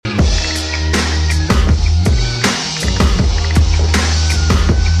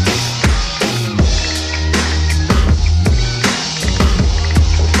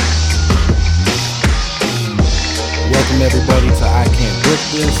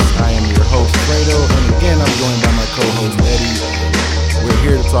Bliss. I am your host, Fredo, and again, I'm joined by my co-host, Eddie. We're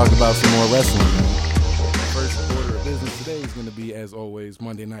here to talk about some more wrestling. First order of business today is going to be, as always,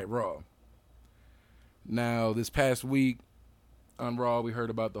 Monday Night Raw. Now, this past week on Raw, we heard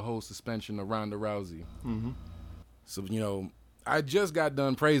about the whole suspension of Ronda Rousey. Mm-hmm. So, I just got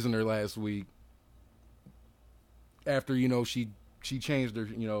done praising her last week after, she changed her,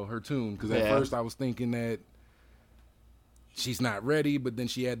 her tune. Because at first I was thinking that she's not ready, but then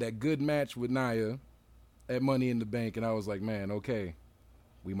she had that good match with Nia at Money in the Bank, and I was like, man, okay,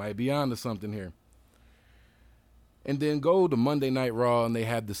 we might be on to something here. And then go to Monday Night Raw, and they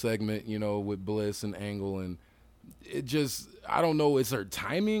had the segment, with Bliss and Angle, and it just, I don't know, it's her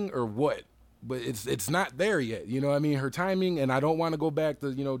timing or what, but it's not there yet. Her timing, and I don't want to go back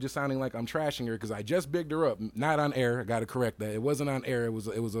to, just sounding like I'm trashing her, because I just bigged her up, not on air. I got to correct that. It wasn't on air. It was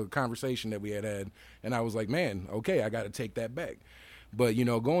a conversation that we had, and I was like, man, okay, I got to take that back. But,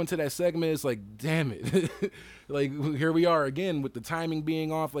 going to that segment, it's like, damn it. Like, here we are again with the timing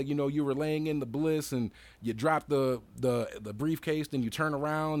being off. Like, you were laying in the Bliss, and you drop the briefcase, and you turn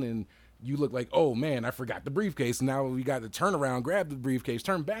around, and you look like, oh, man, I forgot the briefcase. Now we got to turn around, grab the briefcase,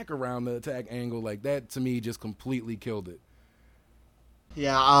 turn back around to attack Angle. Like, that, to me, just completely killed it.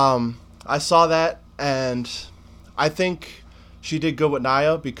 Yeah, I saw that, and I think she did good with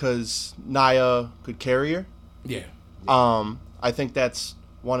Nia because Nia could carry her. Yeah. I think that's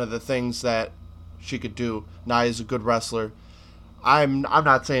one of the things that she could do. Nia's a good wrestler. I'm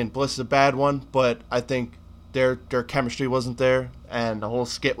not saying Bliss is a bad one, but I think their chemistry wasn't there, and the whole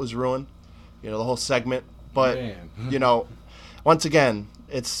skit was ruined. The whole segment. But once again,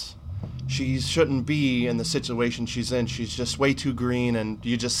 she shouldn't be in the situation she's in. She's just way too green, and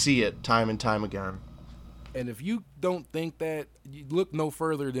you just see it time and time again. And if you don't think that, you look no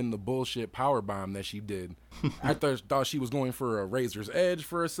further than the bullshit powerbomb that she did. I thought she was going for a razor's edge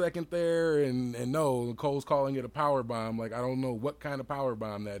for a second there, and no, Cole's calling it a powerbomb. Like, I don't know what kind of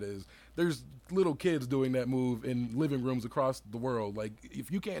powerbomb that is. There's little kids doing that move in living rooms across the world. Like,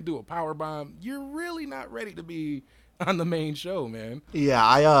 if you can't do a powerbomb, you're really not ready to be on the main show, man. Yeah,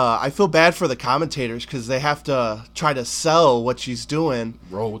 I feel bad for the commentators because they have to try to sell what she's doing.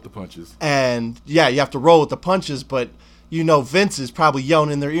 Roll with the punches. And, yeah, you have to roll with the punches, but, Vince is probably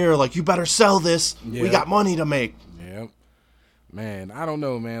yelling in their ear, like, you better sell this. Yeah. We got money to make. Yeah. Man, I don't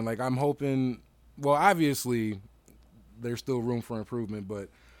know, man. Like, I'm hoping, well, obviously, there's still room for improvement, but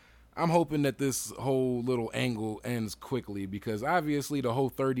I'm hoping that this whole little angle ends quickly because, obviously, the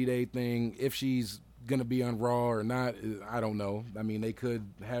whole 30-day thing, if she's going to be on Raw or not, I don't know. I mean, they could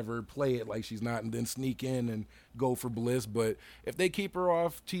have her play it like she's not and then sneak in and go for Bliss, but if they keep her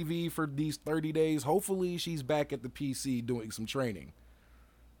off TV for these 30 days, hopefully she's back at the PC doing some training.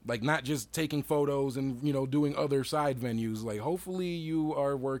 Like, not just taking photos and, doing other side venues. Like, hopefully you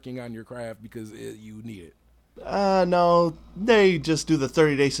are working on your craft because you need it. No, they just do the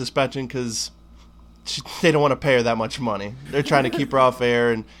 30-day suspension because they don't want to pay her that much money. They're trying to keep her off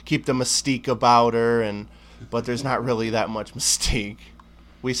air and keep the mystique about her, but there's not really that much mystique.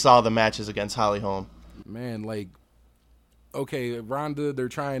 We saw the matches against Holly Holm. Man, like, okay, Ronda, they're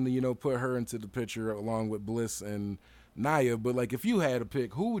trying to, put her into the picture along with Bliss and Nia, but, like, if you had to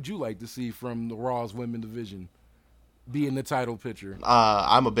pick, who would you like to see from the Raw's women division be in the title picture?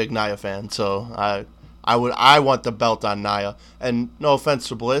 I'm a big Nia fan, so I want the belt on Nia. And no offense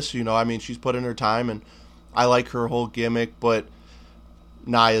to Bliss, she's put in her time, and I like her whole gimmick, but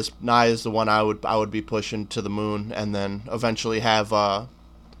Nia's the one I would be pushing to the moon, and then eventually have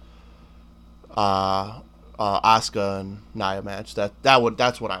Asuka and Nia match.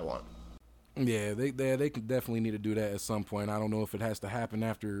 That's what I want. Yeah, they could definitely need to do that at some point. I don't know if it has to happen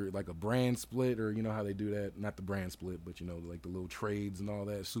after like a brand split or how they do that. Not the brand split, but like the little trades and all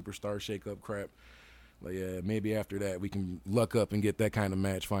that superstar shake-up crap. Like, yeah, maybe after that we can luck up and get that kind of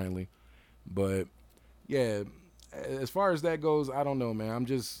match finally. But yeah, as far as that goes, I don't know, man.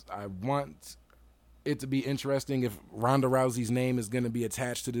 I want it to be interesting if Ronda Rousey's name is going to be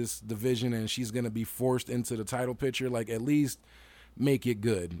attached to this division and she's going to be forced into the title picture. Like, at least make it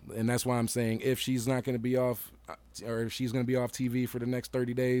good. And that's why I'm saying if she's not going to be off, or if she's going to be off TV for the next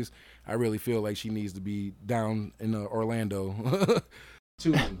 30 days, I really feel like she needs to be down in Orlando.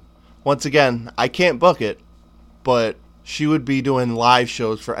 Once again, I can't book it, but she would be doing live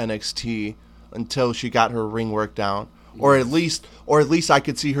shows for NXT until she got her ring work down. Yes. Or at least I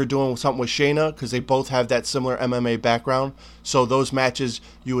could see her doing something with Shayna because they both have that similar MMA background. So those matches,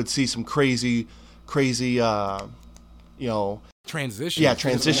 you would see some crazy, transitions. Yeah,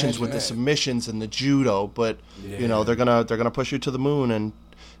 transitions with the submissions and the judo. But they're gonna push you to the moon, and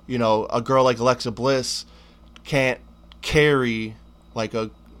a girl like Alexa Bliss can't carry like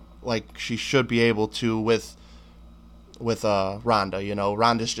a like she should be able to with Ronda. You know,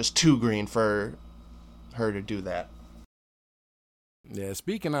 Ronda's just too green for her to do that. Yeah,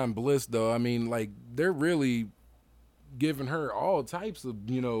 speaking on Bliss, though, I mean, like, they're really giving her all types of,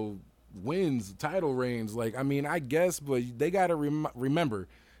 you know, wins, title reigns. Like, I mean, I guess, but they got to remember,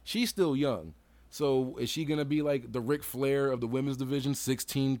 she's still young. So is she going to be like the Ric Flair of the women's division,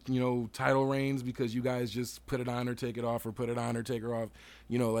 16, you know, title reigns because you guys just put it on her, take it off, or put it on her, take her off?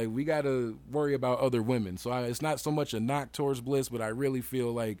 You know, like, we got to worry about other women. So it's not so much a knock towards Bliss, but I really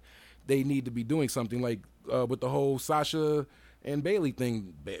feel like they need to be doing something like with the whole Sasha and Bayley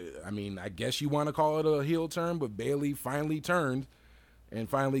thing. I mean, I guess you want to call it a heel turn, but Bayley finally turned and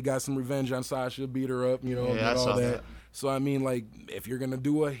finally got some revenge on Sasha, beat her up, you know, yeah, and all that. So, I mean, like, if you're going to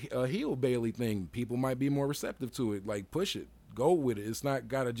do a heel Bayley thing, people might be more receptive to it. Like, push it. Go with it. It's not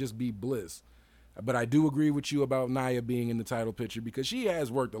got to just be Bliss. But I do agree with you about Nia being in the title picture because she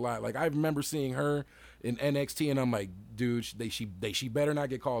has worked a lot. Like, I remember seeing her in NXT, and I'm like, dude, she better not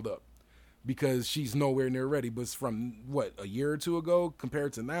get called up because she's nowhere near ready. But from, what, a year or two ago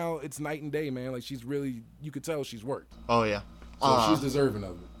compared to now, it's night and day, man. Like, she's really, you could tell she's worked. Oh, yeah. So she's deserving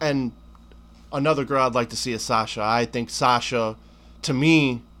of it. And another girl I'd like to see is Sasha. I think Sasha, to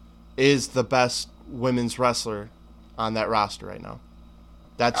me, is the best women's wrestler on that roster right now.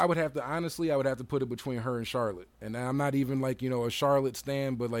 I would have to put it between her and Charlotte. And I'm not even like, you know, a Charlotte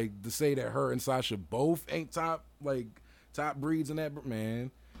stan, but like to say that her and Sasha both ain't top breeds in that, man.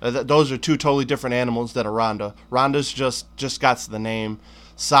 Those are two totally different animals than a Ronda. Ronda's just got the name.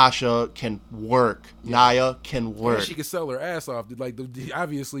 Sasha can work. Yeah. Nia can work. Yeah, she can sell her ass off. Like,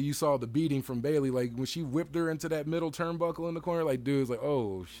 obviously, you saw the beating from Bayley. Like, when she whipped her into that middle turnbuckle in the corner, like, dude's like,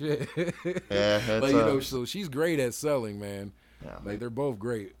 oh, shit. Yeah, like, you know, so she's great at selling, man. Yeah. Like, they're both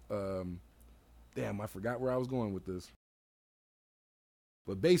great. Damn, I forgot where I was going with this.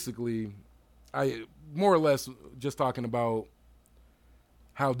 But basically, I more or less just talking about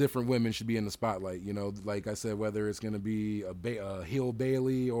how different women should be in the spotlight, you know, like I said, whether it's going to be a heel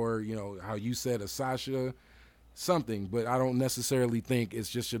Bayley or, you know, how you said a Sasha, something, but I don't necessarily think it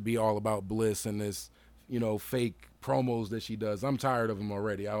just should be all about Bliss and this, you know, fake promos that she does. I'm tired of them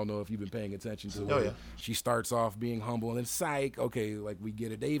already. I don't know if you've been paying attention to it. Yeah. She starts off being humble and then psych, okay, like we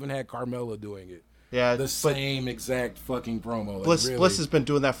get it. They even had Carmella doing it. Yeah, the same exact fucking promo. Like, Bliss, really, Bliss has been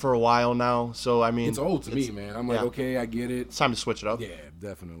doing that for a while now, so I mean, it's old to me, man. I'm like, okay, I get it. It's time to switch it up. Yeah,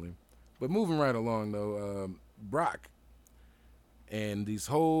 definitely. But moving right along, though, Brock and these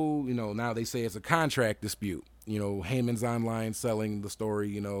whole, you know, now they say it's a contract dispute. You know, Heyman's online selling the story,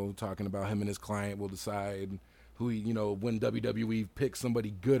 you know, talking about him and his client will decide who, you know, when WWE picks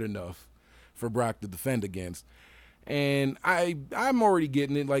somebody good enough for Brock to defend against. And I'm already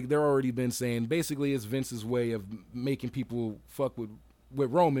getting it. Like, they're already been saying, basically, it's Vince's way of making people fuck with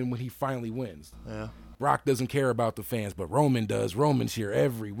Roman when he finally wins. Yeah. Brock doesn't care about the fans, but Roman does. Roman's here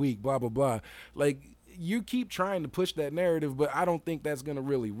every week, blah, blah, blah. Like, you keep trying to push that narrative, but I don't think that's going to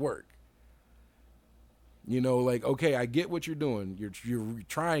really work. You know, like, okay, I get what you're doing. You're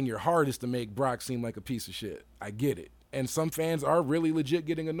trying your hardest to make Brock seem like a piece of shit. I get it. And some fans are really legit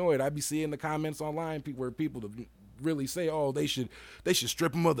getting annoyed. I be seeing the comments online where people really say, oh, they should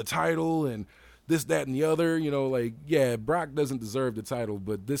strip him of the title and this, that, and the other. You know, like, yeah, Brock doesn't deserve the title,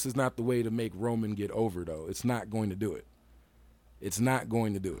 but this is not the way to make Roman get over, though. It's not going to do it. It's not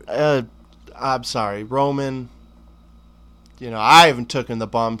going to do it. I'm sorry, Roman. You know, I haven't taken the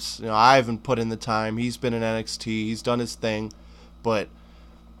bumps. You know, I haven't put in the time. He's been in NXT. He's done his thing, but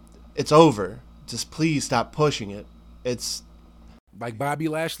it's over. Just please stop pushing it. It's like Bobby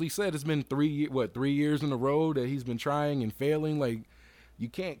Lashley said, it's been 3 years in a row that he's been trying and failing. Like, you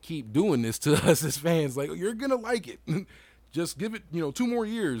can't keep doing this to us as fans. Like, you're going to like it. Just give it, 2 more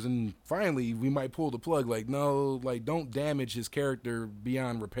years, and finally we might pull the plug. Like, no, like, don't damage his character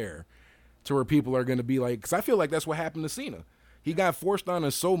beyond repair to where people are going to be like, because I feel like that's what happened to Cena. He got forced on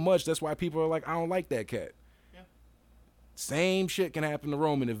us so much, that's why people are like, I don't like that cat. Yeah. Same shit can happen to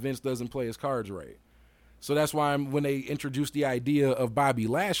Roman if Vince doesn't play his cards right. So that's why when they introduced the idea of Bobby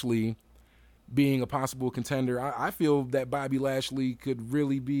Lashley being a possible contender, I feel that Bobby Lashley could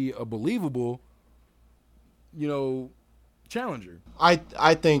really be a believable, challenger. I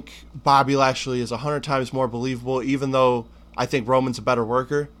think Bobby Lashley is 100 times more believable, even though I think Roman's a better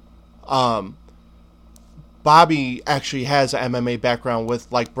worker. Bobby actually has an MMA background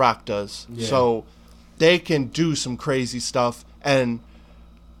like Brock does. Yeah. So they can do some crazy stuff. And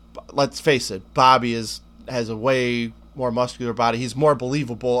let's face it, Bobby has a way more muscular body. He's more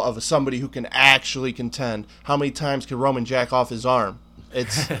believable of somebody who can actually contend. How many times can Roman jack off his arm?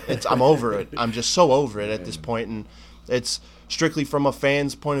 It's I'm over it. I'm just so over it at this point. And It's strictly from a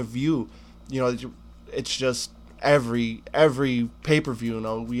fan's point of view. You know, it's just every pay-per-view, you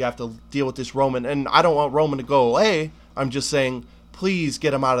know, we have to deal with this Roman. And I don't want Roman to go away. I'm just saying, please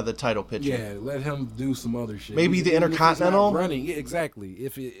get him out of the title picture. Yeah, let him do some other shit. Maybe the Intercontinental? Running, yeah, exactly.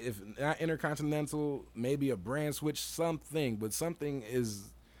 If not Intercontinental, maybe a brand switch, something. But something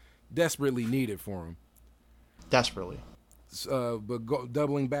is desperately needed for him. Desperately. But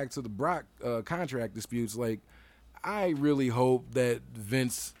doubling back to the Brock contract disputes, like, I really hope that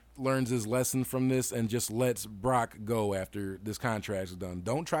Vince learns his lesson from this and just lets Brock go after this contract is done.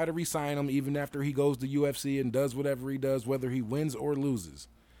 Don't try to re-sign him even after he goes to UFC and does whatever he does, whether he wins or loses.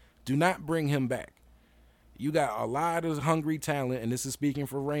 Do not bring him back. You got a lot of hungry talent, and this is speaking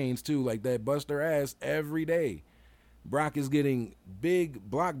for Reigns too, like that bust their ass every day. Brock is getting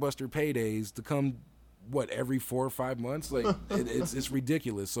big blockbuster paydays to come, every 4 or 5 months? Like it's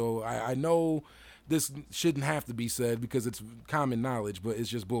ridiculous. So I know this shouldn't have to be said because it's common knowledge, but it's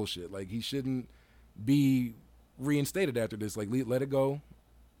just bullshit. Like, he shouldn't be reinstated after this. Like, let it go.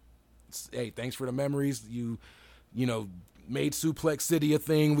 Hey, thanks for the memories. You know, made Suplex City a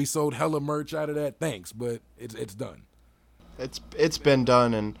thing. We sold hella merch out of that. Thanks, but it's done. It's been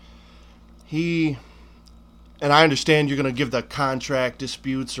done, and I understand you're gonna give the contract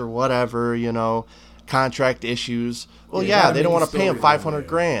disputes or whatever, you know, contract issues. Well, yeah, they don't want to pay him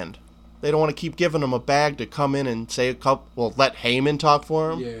 $500,000. They don't want to keep giving him a bag to come in and say a couple. Well, let Heyman talk for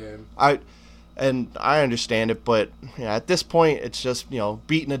him. Yeah. I understand it, but yeah, at this point, it's just, you know,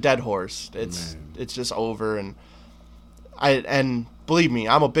 beating a dead horse. It's just over, and believe me,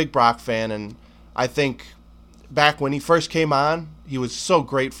 I'm a big Brock fan, and I think back when he first came on, he was so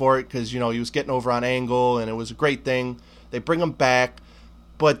great for it because, you know, he was getting over on Angle, and it was a great thing. They bring him back,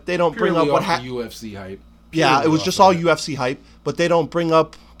 but they don't bring up what happened. UFC hype. Yeah, it was just all UFC hype, but they don't bring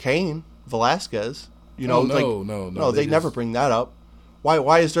up Cain Velasquez. You know, no. They never bring that up.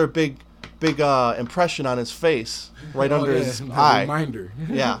 Why is there a big impression on his face right under his eye? Reminder.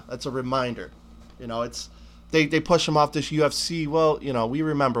 Yeah, that's a reminder. You know, it's they push him off this UFC. Well, you know, we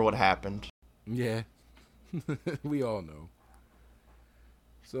remember what happened. Yeah, we all know.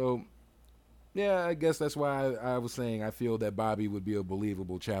 So, yeah, I guess that's why I was saying I feel that Bobby would be a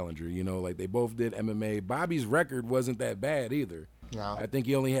believable challenger. You know, like, they both did MMA. Bobby's record wasn't that bad either. No. I think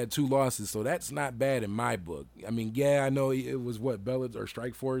he only had 2 losses, so that's not bad in my book. I mean, yeah, I know it was Bellator or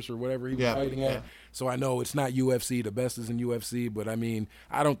Strikeforce or whatever he was fighting at. So I know it's not UFC. The best is in UFC, but I mean,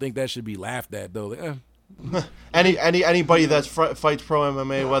 I don't think that should be laughed at though. Like, Anybody that fights pro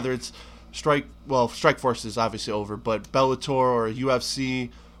MMA, whether it's Strikeforce is obviously over, but Bellator or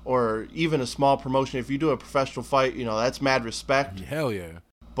UFC or even a small promotion, if you do a professional fight, you know, that's mad respect. Hell yeah.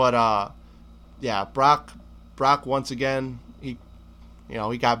 But yeah, Brock once again,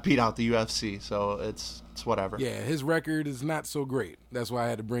 he got beat out the UFC, so it's whatever. Yeah, his record is not so great. That's why I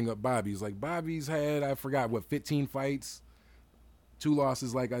had to bring up Bobby's. Like, Bobby's had, I forgot, 15 fights, 2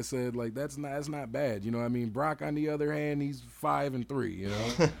 losses, like I said. Like, that's not bad. You know what I mean? Brock, on the other hand, he's 5-3, you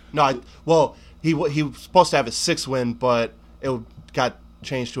know? He was supposed to have a 6 win, but it got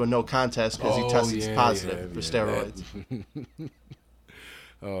changed to a no contest because he tested positive for steroids.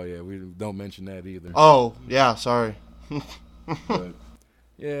 Oh, yeah, we don't mention that either. Oh, yeah, sorry. But,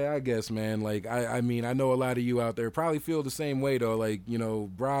 yeah, I guess, man. Like, I mean, I know a lot of you out there probably feel the same way, though. Like, you know,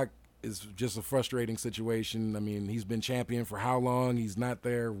 Brock is just a frustrating situation. I mean, he's been champion for how long? He's not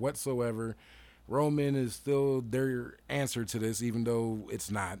there whatsoever. Roman is still their answer to this, even though it's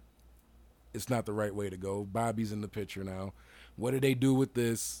not. It's not the right way to go. Bobby's in the picture now. What do they do with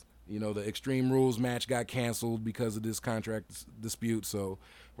this? You know, the Extreme Rules match got canceled because of this contract dispute, so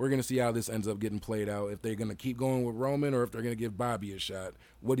we're going to see how this ends up getting played out, if they're going to keep going with Roman or if they're going to give Bobby a shot.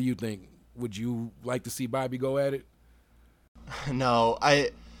 What do you think? Would you like to see Bobby go at it? No,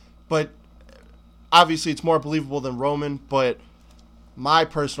 but obviously it's more believable than Roman, but my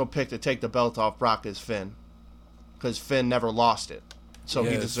personal pick to take the belt off Brock is Finn, because Finn never lost it, so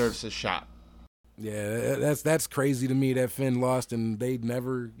he deserves his shot. Yeah, that's crazy to me that Finn lost and they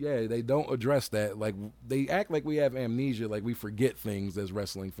don't address that. Like, they act like we have amnesia, like we forget things as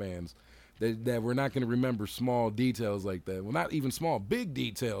wrestling fans, that we're not going to remember small details like that. Well, not even small, big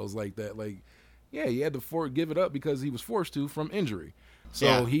details like that. Like, yeah, he had to give it up because he was forced to from injury.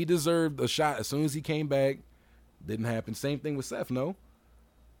 So he deserved a shot as soon as he came back. Didn't happen. Same thing with Seth, no?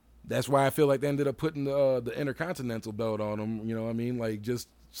 That's why I feel like they ended up putting the Intercontinental belt on him, you know what I mean? Like, just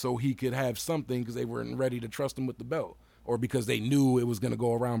so he could have something because they weren't ready to trust him with the belt, or because they knew it was going to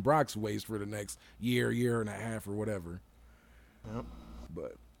go around Brock's waist for the next year and a half or whatever. Yep.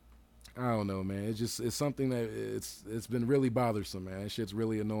 But I don't know, man. It's something that it's been really bothersome, man. That shit's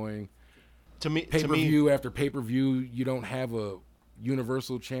really annoying. pay-per-view after pay-per-view, you don't have a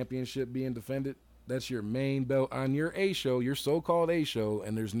Universal Championship being defended. That's your main belt on your A show, your so-called A show,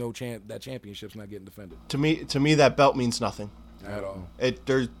 and there's no that championship's not getting defended. To me, that belt means nothing at all.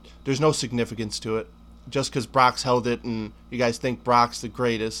 There's no significance to it. Just because Brock's held it, and you guys think Brock's the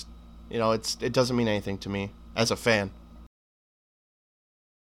greatest, it doesn't mean anything to me as a fan.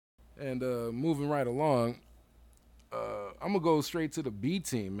 And moving right along, I'm gonna go straight to the B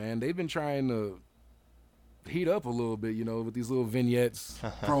team, man. They've been trying to heat up a little bit, with these little vignettes,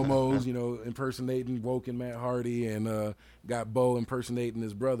 promos, impersonating Woken Matt Hardy, and got Bo impersonating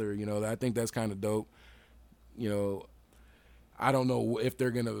his brother. I think that's kind of dope. I don't know if they're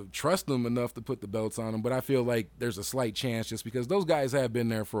gonna trust them enough to put the belts on them, but I feel like there's a slight chance just because those guys have been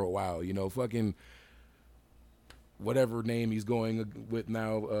there for a while. Fucking whatever name he's going with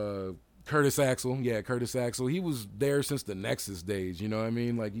now. Curtis Axel. Yeah, Curtis Axel. He was there since the Nexus days, you know what I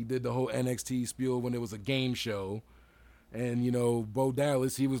mean? Like, he did the whole NXT spiel when it was a game show. And, Bo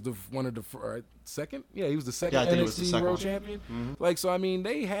Dallas, he was one of the second? Yeah, he was the second NXT World Champion. Mm-hmm. Like, so, I mean,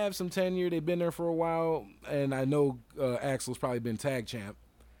 they have some tenure. They've been there for a while. And I know Axel's probably been tag champ.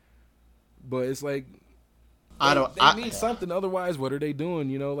 But it's like, they need something. Otherwise, what are they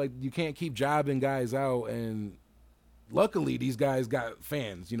doing? Like, you can't keep jobbing guys out. And luckily, these guys got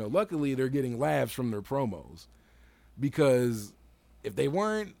fans. Luckily, they're getting laughs from their promos. Because if they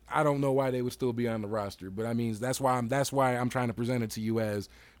weren't, I don't know why they would still be on the roster. But I mean, that's why I'm trying to present it to you as: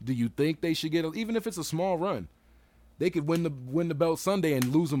 do you think they should get even if it's a small run? They could win the belt Sunday and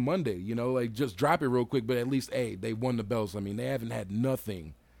lose them Monday. Like, just drop it real quick. But at least, they won the belts. I mean, they haven't had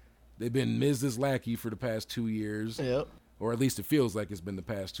nothing. They've been Miz's lackey for the past 2 years. Yep. Or at least it feels like it's been the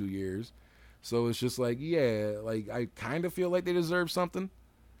past 2 years. So it's just like, I kind of feel like they deserve something.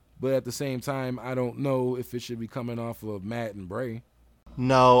 But at the same time, I don't know if it should be coming off of Matt and Bray.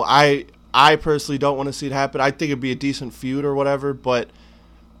 No, I personally don't want to see it happen. I think it'd be a decent feud or whatever, but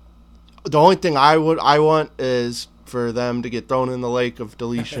the only thing I want is for them to get thrown in the lake of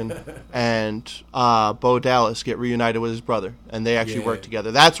deletion and Bo Dallas get reunited with his brother and they actually work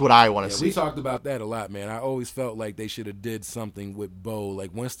together. That's what I want to see. We talked about that a lot, man. I always felt like they should have did something with Bo.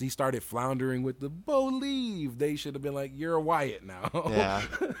 Like, once he started floundering with the Bo leave, they should have been like, you're a Wyatt now. Yeah.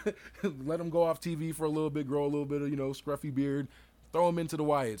 Let him go off TV for a little bit, grow a little bit of, scruffy beard. Throw him into the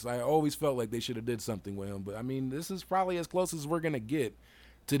Wyatts. I always felt like they should have did something with him. But, I mean, this is probably as close as we're going to get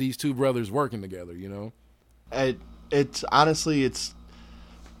to these two brothers working together, It's honestly,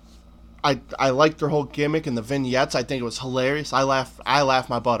 I liked their whole gimmick and the vignettes. I think it was hilarious. I laughed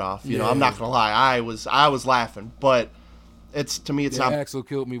my butt off. I'm not going to lie. I was laughing. But to me, it's not. Axel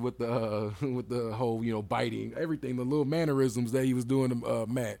killed me with the whole, biting, everything, the little mannerisms that he was doing to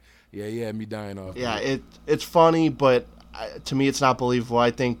Matt. Yeah, he had me dying off. Yeah, it's funny, but to me, it's not believable.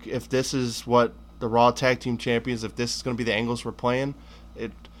 I think if this is what the Raw Tag Team Champions, if this is going to be the angles we're playing,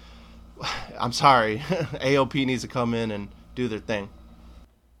 I'm sorry. AOP needs to come in and do their thing.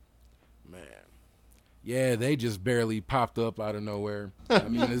 Man. Yeah, they just barely popped up out of nowhere. I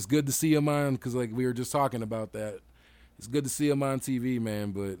mean, it's good to see them on, because like we were just talking about that. It's good to see them on TV,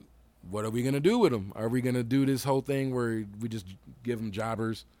 man, but what are we going to do with them? Are we going to do this whole thing where we just give them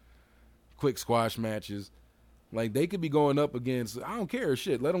jobbers, quick squash matches? Like, they could be going up against, I don't care,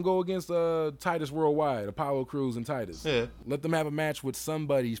 shit. Let them go against Titus Worldwide, Apollo Crews and Titus. Yeah. Let them have a match with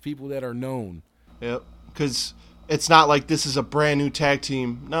people that are known. Yep. Because it's not like this is a brand new tag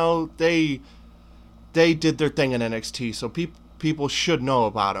team. No, they did their thing in NXT, so people should know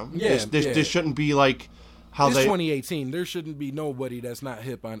about them. Yeah, this shouldn't be like how this 2018. There shouldn't be nobody that's not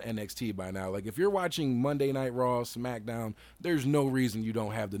hip on NXT by now. Like, if you're watching Monday Night Raw, SmackDown, there's no reason you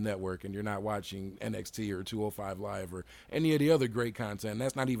don't have the network and you're not watching NXT or 205 Live or any of the other great content.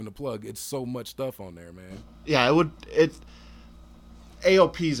 That's not even a plug. It's so much stuff on there, man. Yeah,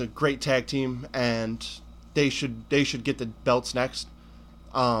 AOP is a great tag team, and they should get the belts next.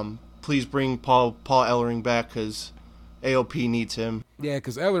 Please bring Paul Ellering back, because AOP needs him. Yeah,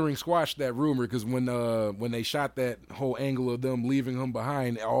 because Ellering squashed that rumor, because when they shot that whole angle of them leaving him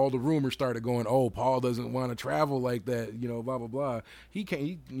behind, all the rumors started going, oh, Paul doesn't want to travel like that, blah, blah, blah. He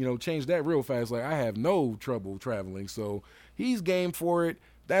changed that real fast. Like, I have no trouble traveling, so he's game for it.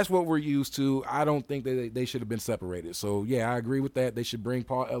 That's what we're used to. I don't think they should have been separated. So, yeah, I agree with that. They should bring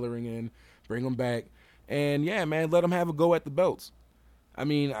Paul Ellering in, bring him back. And, yeah, man, let him have a go at the belts. I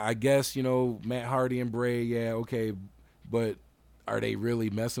mean, I guess, Matt Hardy and Bray, yeah, okay, but are they really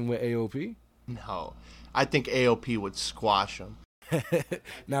messing with AOP? No. I think AOP would squash him.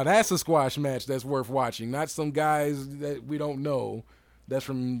 Now, that's a squash match that's worth watching. Not some guys that we don't know that's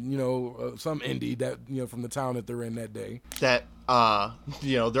from, some indie that, from the town that they're in that day. That,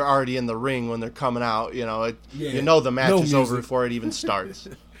 they're already in the ring when they're coming out. The match is over before it even starts.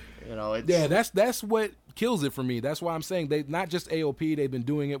 That's what kills it for me. That's why I'm saying they not just AOP. They've been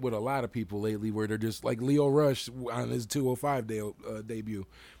doing it with a lot of people lately, where they're just like Leo Rush on his 205 debut,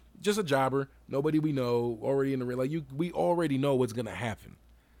 just a jobber, nobody we know, already in the ring. Like we already know what's gonna happen.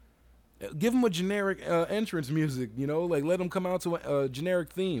 Give him a generic entrance music, like let him come out to a generic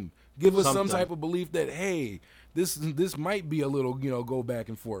theme. Give us some type of belief that hey, this might be a little go back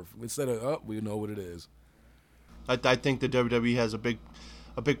and forth instead of we know what it is. I think the WWE has a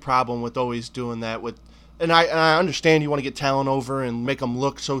big problem with always doing that and I understand you want to get talent over and make them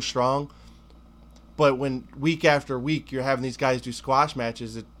look so strong, but when week after week you're having these guys do squash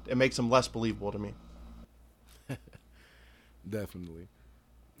matches, it makes them less believable to me. Definitely.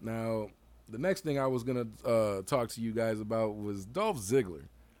 Now, the next thing I was going to talk to you guys about was Dolph Ziggler.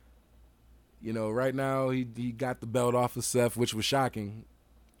 Right now he got the belt off of Seth, which was shocking.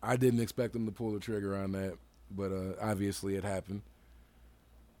 I didn't expect him to pull the trigger on that, but obviously it happened.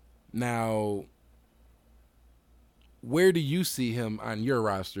 Now, where do you see him on your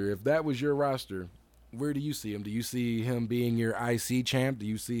roster? If that was your roster, where do you see him? Do you see him being your IC champ? Do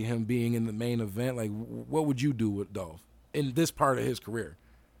you see him being in the main event? Like, what would you do with Dolph in this part of his career?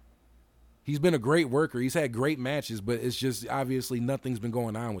 He's been a great worker. He's had great matches, but it's just obviously nothing's been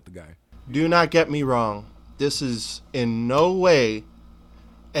going on with the guy. Do not get me wrong. This is in no way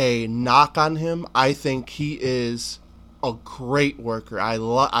a knock on him. I think he is a great worker. I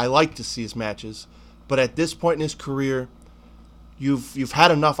like to see his matches, but at this point in his career, you've had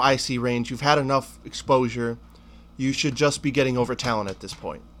enough IC range, you've had enough exposure. You should just be getting over talent at this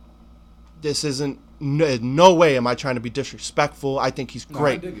point. This isn't no way am I trying to be disrespectful. I think he's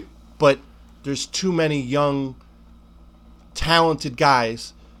great, but there's too many young, talented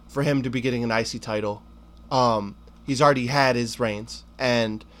guys for him to be getting an IC title. He's already had his reigns,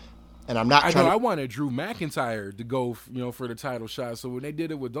 and I'm not. I wanted Drew McIntyre to go, for the title shot. So when they did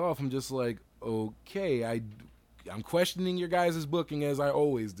it with Dolph, I'm just like, okay, I'm questioning your guys' booking as I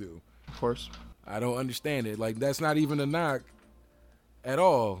always do. Of course, I don't understand it. Like that's not even a knock at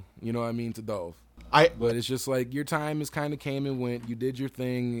all. To Dolph. But it's just like your time is kind of came and went. You did your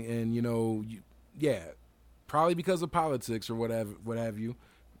thing, and probably because of politics or what have you,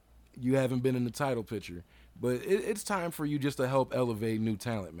 you haven't been in the title picture. But it's time for you just to help elevate new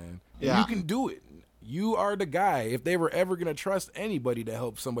talent, man. Yeah. You can do it. You are the guy. If they were ever gonna trust anybody to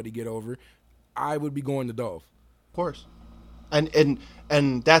help somebody get over, I would be going to Dolph. Of course. And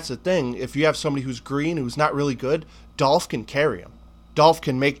that's the thing. If you have somebody who's green, who's not really good, Dolph can carry him. Dolph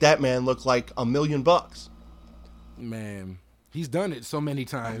can make that man look like $1 million. Man, he's done it so many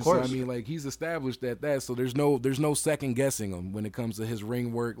times. Of course. So, he's established that. So there's no second guessing him when it comes to his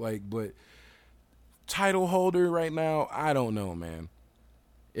ring work. But title holder right now, I don't know, man.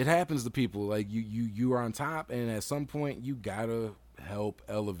 It happens to people. Like you are on top, and at some point you gotta help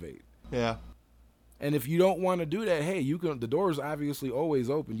elevate. Yeah. And if you don't want to do that, hey, you can. The door is obviously always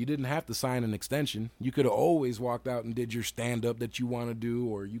open. You didn't have to sign an extension. You could have always walked out and did your stand up that you want to do,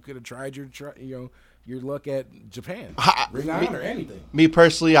 or you could have tried your luck at Japan, Ring of Honor, anything. Me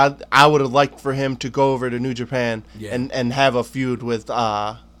personally, I would have liked for him to go over to New Japan and have a feud with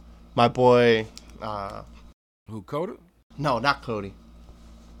my boy. Who, Kota? No, not Cody.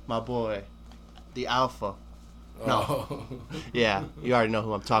 My boy, the Alpha. No. Oh. Yeah, you already know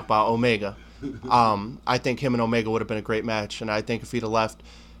who I'm talking about, Omega. I think him and Omega would have been a great match, and I think if he'd have left,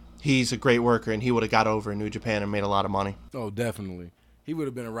 he's a great worker, and he would have got over in New Japan and made a lot of money. Oh, definitely. He would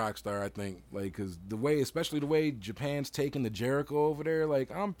have been a rock star, I think, because especially the way Japan's taking the Jericho over there,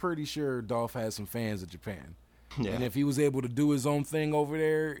 I'm pretty sure Dolph has some fans in Japan. Yeah. And if he was able to do his own thing over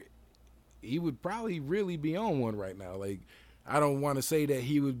there, he would probably really be on one right now. I don't want to say that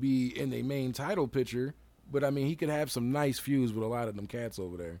he would be in the main title picture, but he could have some nice feuds with a lot of them cats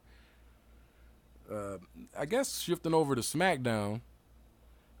over there. I guess shifting over to SmackDown,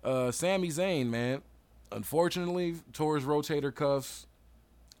 Sami Zayn, man, unfortunately tore his rotator cuffs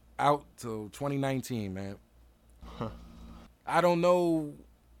out till 2019, man. Huh. I don't know.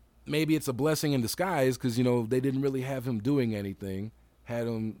 Maybe it's a blessing in disguise because, they didn't really have him doing anything. Had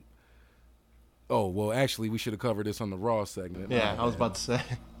him. Oh, well, actually, we should have covered this on the Raw segment. Yeah, I was about to say.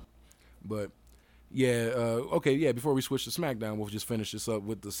 But, yeah, before we switch to SmackDown, we'll just finish this up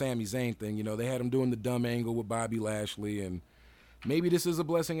with the Sami Zayn thing. They had him doing the dumb angle with Bobby Lashley, and maybe this is a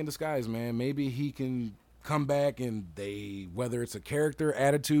blessing in disguise, man. Maybe he can come back and whether it's a character,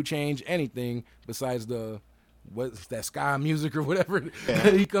 attitude change, anything besides what's that ska music or whatever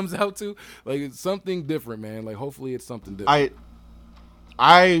that he comes out to, it's something different, man. Hopefully it's something different.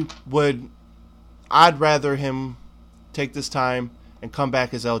 I'd rather him take this time and come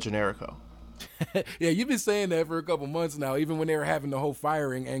back as El Generico. Yeah, you've been saying that for a couple months now. Even when they were having the whole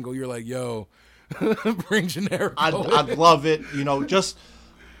firing angle, you're like, yo, bring Generico. I'd love it, just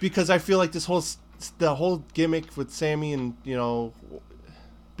because I feel like the whole gimmick with Sammy and,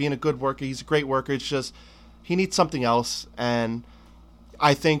 being a good worker, he's a great worker. It's just, he needs something else. And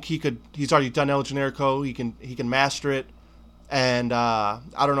I think he's already done El Generico. He can master it. And I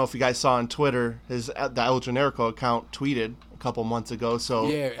don't know if you guys saw on Twitter, the El Generico account tweeted a couple months ago. So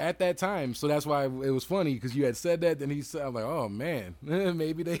yeah, at that time. So that's why it was funny, because you had said that. Then he said, I'm like, oh man,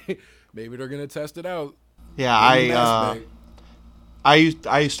 maybe they're gonna test it out. Yeah, I used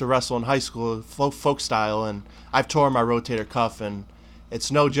to wrestle in high school, folk style, and I've torn my rotator cuff, and it's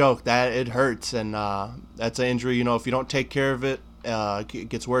no joke that it hurts, and that's an injury. If you don't take care of it, it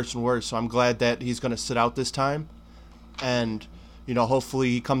gets worse and worse. So I'm glad that he's gonna sit out this time. And,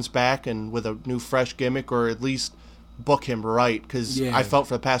 hopefully he comes back and with a new fresh gimmick, or at least book him right. Because I felt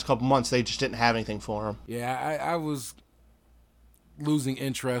for the past couple months they just didn't have anything for him. Yeah, I was losing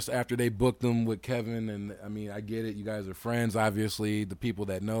interest after they booked him with Kevin. And, I mean, I get it. You guys are friends, obviously. The people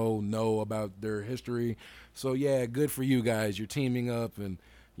that know about their history. So, yeah, good for you guys. You're teaming up. And,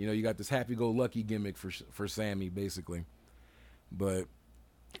 you got this happy-go-lucky gimmick for Sammy, basically. But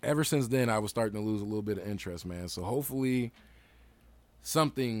ever since then, I was starting to lose a little bit of interest, man. So hopefully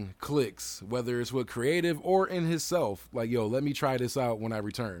something clicks, whether it's with creative or in himself. Like, yo, let me try this out when I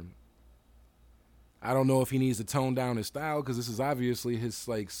return. I don't know if he needs to tone down his style, because this is obviously his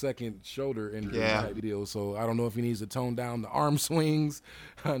second shoulder injury type deal. So I don't know if he needs to tone down the arm swings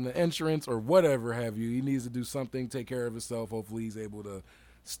on the entrance or whatever have you. He needs to do something, take care of himself. Hopefully he's able to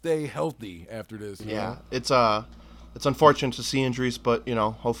stay healthy after this. You know? It's unfortunate to see injuries, but,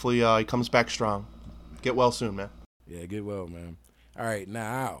 hopefully he comes back strong. Get well soon, man. Yeah, get well, man. All right,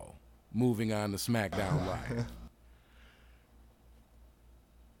 now, moving on to SmackDown Live.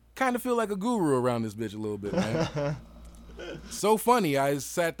 Kind of feel like a guru around this bitch a little bit, man. So funny, I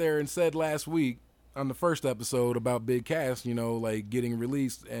sat there and said last week on the first episode about Big Cass, getting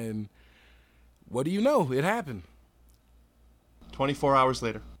released, and what do you know? It happened. 24 hours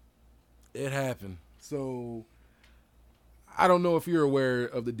later. It happened. So I don't know if you're aware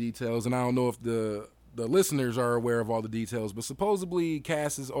of the details, and I don't know if the listeners are aware of all the details, but supposedly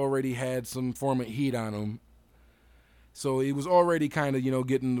Cass has already had some form of heat on him. So he was already kind of,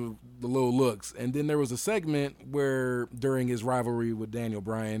 getting the little looks. And then there was a segment where, during his rivalry with Daniel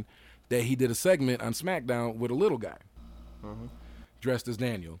Bryan, that he did a segment on SmackDown with a little guy dressed as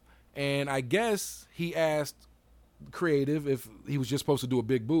Daniel. And I guess he asked Creative if he was just supposed to do a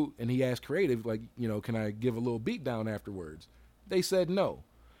big boot, and he asked Creative, can I give a little beat down afterwards? They said no.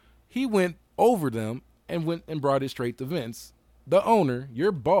 He went over them and went and brought it straight to Vince, the owner,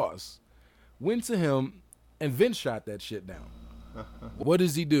 your boss, went to him, and Vince shot that shit down. What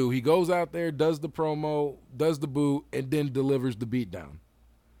does he do? He goes out there, does the promo, does the boot, and then delivers the beat down.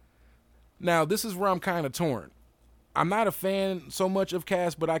 Now, this is where I'm kind of torn. I'm not a fan so much of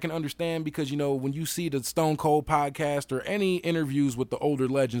Cass, but I can understand, because, when you see the Stone Cold podcast or any interviews with the older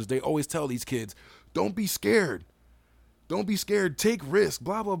legends, they always tell these kids, don't be scared. Don't be scared. Take risk,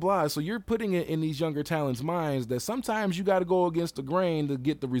 blah, blah, blah. So you're putting it in these younger talents' minds that sometimes you got to go against the grain to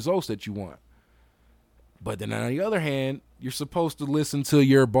get the results that you want. But then on the other hand, you're supposed to listen to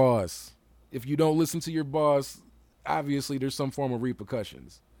your boss. If you don't listen to your boss, obviously there's some form of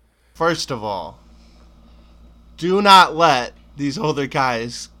repercussions. First of all, do not let these older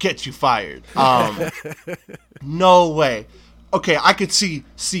guys get you fired. No way. Okay, I could see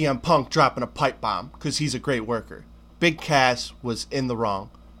CM Punk dropping a pipe bomb because he's a great worker. Big Cass was in the wrong.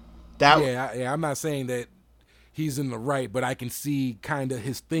 I'm not saying that he's in the right, but I can see kind of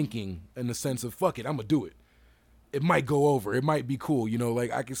his thinking in the sense of, fuck it, I'm going to do it. It might go over. It might be cool.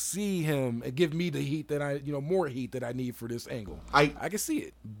 I can see him give me the heat that more heat that I need for this angle. I can see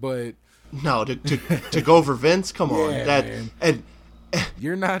it, but... No, to go over Vince? Come on. Man. And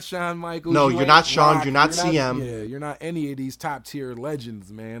you're not Shawn Michaels. No, you're not Shawn. Rock, you're not CM. You're not any of these top tier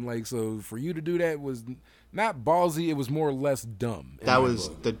legends, man. So for you to do that was not ballsy. It was more or less dumb. That was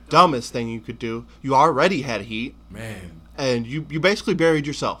the dumbest thing you could do. You already had heat, man, and you basically buried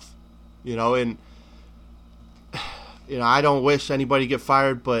yourself. And I don't wish anybody get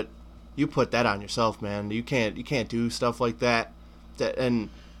fired, but you put that on yourself, man. You can't do stuff like that. And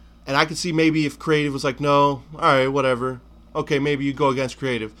I could see maybe if Creative was like, no, all right, whatever. Okay, maybe you go against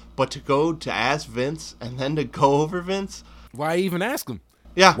Creative. But to go to ask Vince and then to go over Vince? Why even ask him?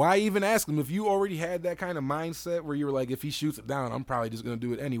 Yeah. Why even ask him? If you already had that kind of mindset where you were like, if he shoots it down, I'm probably just going to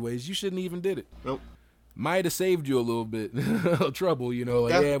do it anyways, you shouldn't even did it. Nope. might have saved you a little bit of trouble, you know.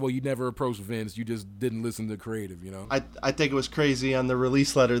 Like, Yeah. yeah, well, you never approached Vince. You just didn't listen to creative, you know. I think it was crazy on the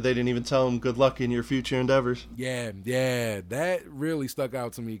release letter. They didn't even tell him good luck in your future endeavors. Yeah, that really stuck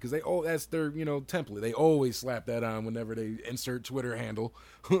out to me because that's their, you know, template. They always slap that on whenever they insert Twitter handle,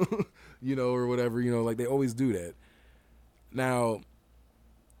 you know, or whatever, you know, like they always do that. Now,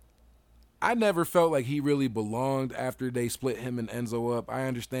 I never felt like he really belonged after they split him and Enzo up. I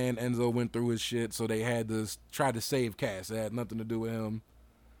understand Enzo went through his shit, so they had to try to save Cass. It had nothing to do with him.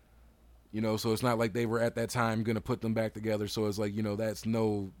 You know, so it's not like they were at that time going to put them back together. So it's like, you know, that's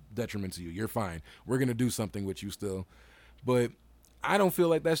no detriment to you. You're fine. We're going to do something with you still. But I don't feel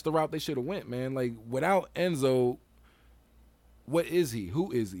like that's the route they should have went, man. Like, without Enzo, what is he?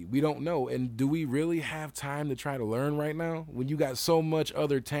 Who is he? We don't know. And do we really have time to try to learn right now when you got so much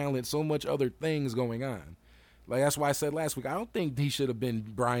other talent, so much other things going on? Like, that's why I said last week, I don't think he should have been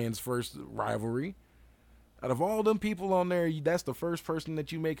Bryan's first rivalry. Out of all them people on there, that's the first person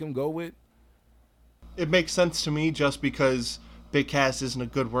that you make him go with? It makes sense to me just because Big Cass isn't a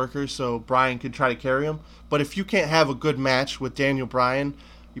good worker, so Bryan could try to carry him. But if you can't have a good match with Daniel Bryan,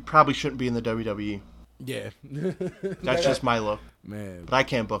 you probably shouldn't be in the WWE. Yeah. That's just my look. Man. But I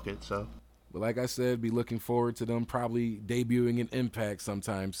can't book it, so. But like I said, be looking forward to them probably debuting in Impact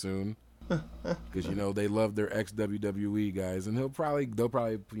sometime soon. Because, you know, they love their ex-WWE guys. And they'll probably,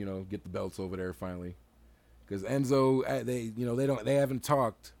 you know, get the belts over there finally. Because Enzo, they haven't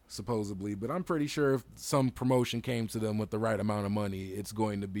talked, supposedly. But I'm pretty sure if some promotion came to them with the right amount of money, it's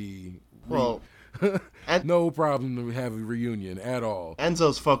going to be... Well... no problem to have a reunion at all.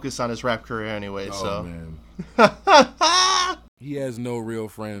 Enzo's focused on his rap career anyway, so. Man. He has no real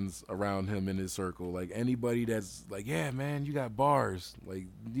friends around him in his circle. Like, anybody that's like, yeah, man, you got bars. Like,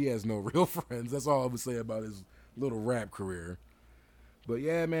 he has no real friends. That's all I would say about his little rap career. But,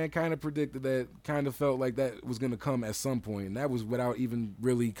 yeah, man, kind of predicted that. Kind of felt like that was going to come at some point. And that was without even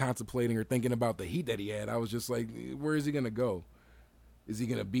really contemplating or thinking about the heat that he had. I was just like, where is he going to go? Is he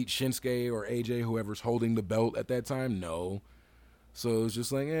going to beat Shinsuke or AJ, whoever's holding the belt at that time? No. So it was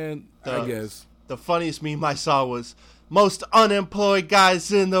just like, I guess. The funniest meme I saw was, most unemployed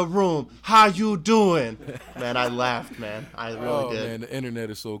guys in the room. How you doing? Man, I laughed, man. I really did. Man, the internet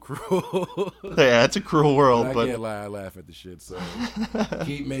is so cruel. Yeah, it's a cruel world. I can't lie, I laugh at the shit, so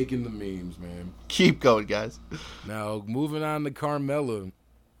keep making the memes, man. Keep going, guys. Now, moving on to Carmella.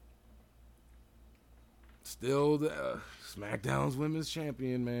 Still the SmackDown's Women's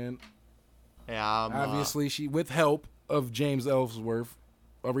Champion, man. Yeah, obviously, she, with help of James Ellsworth,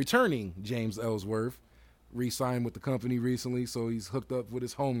 a returning James Ellsworth, re-signed with the company recently, so he's hooked up with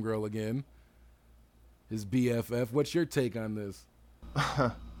his homegirl again, his BFF. What's your take on this?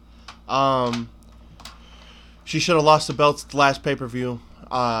 She should have lost the belts at the last pay-per-view.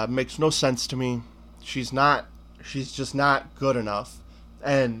 Makes no sense to me. She's just not good enough.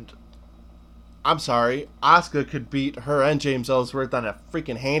 And I'm sorry, Asuka could beat her and James Ellsworth on a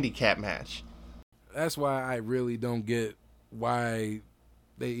freaking handicap match. That's why I really don't get why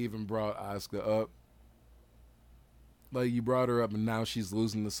they even brought Asuka up. Like, you brought her up and now she's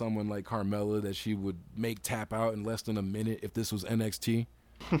losing to someone like Carmella that she would make tap out in less than a minute if this was NXT.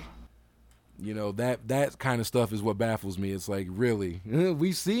 You know, that kind of stuff is what baffles me. It's like, really?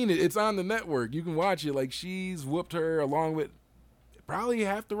 We've seen it. It's on the network. You can watch it. Like, she's whooped her along with probably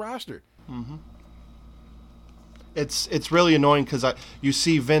half the roster. Mm-hmm. It's really annoying because you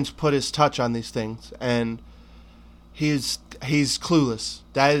see Vince put his touch on these things, and he's clueless.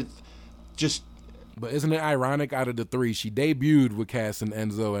 That just. But isn't it ironic? Out of the three, she debuted with Cass and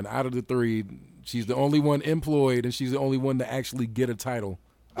Enzo, and out of the three, she's the only one employed, and she's the only one to actually get a title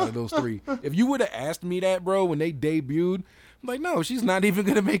out of those three. If you would have asked me that, bro, when they debuted, I'm like, no, she's not even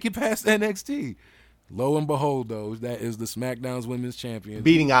gonna make it past NXT. Lo and behold, though, that is the SmackDown's Women's Champion,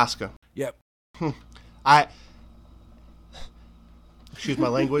 beating Asuka. Yep. Excuse my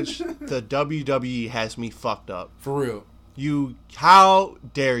language. The WWE has me fucked up. For real. How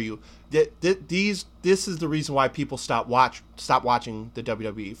dare you? This is the reason why people stop watching the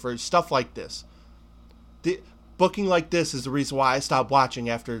WWE, for stuff like this. Booking like this is the reason why I stopped watching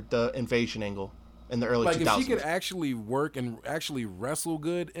after the Invasion angle in the early 2000s. Like, if she could actually work and actually wrestle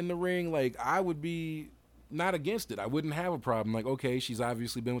good in the ring, like, I would be not against it. I wouldn't have a problem. Like, okay, she's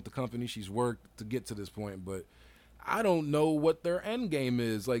obviously been with the company. She's worked to get to this point, but I don't know what their end game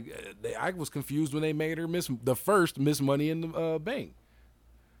is. Like, I was confused when they made her the first Miss Money in the Bank.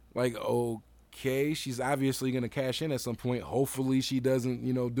 Like, okay, she's obviously going to cash in at some point. Hopefully she doesn't,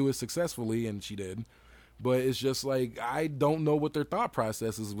 do it successfully, and she did. But it's just like, I don't know what their thought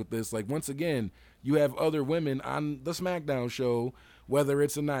process is with this. Like, once again, you have other women on the SmackDown show Whether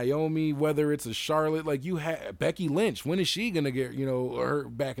it's a Naomi, whether it's a Charlotte, like you have Becky Lynch. When is she gonna get her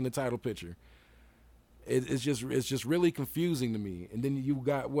back in the title picture? It's just really confusing to me. And then you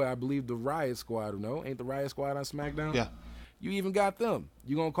got I believe the Riot Squad. No, ain't the Riot Squad on SmackDown? Yeah. You even got them.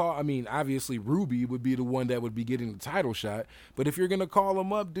 You gonna call? I mean, obviously Ruby would be the one that would be getting the title shot. But if you're gonna call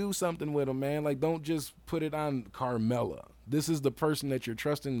them up, do something with them, man. Like, don't just put it on Carmella. This is the person that you're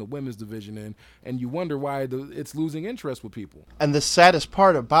trusting the women's division in, and you wonder why it's losing interest with people. And the saddest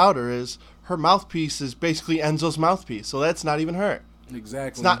part about her is her mouthpiece is basically Enzo's mouthpiece, so that's not even her. Exactly.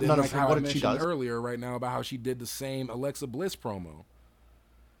 It's not none like of her, what she does. Earlier, right now, about how she did the same Alexa Bliss promo.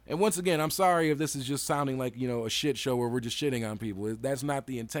 And once again, I'm sorry if this is just sounding like, a shit show where we're just shitting on people. That's not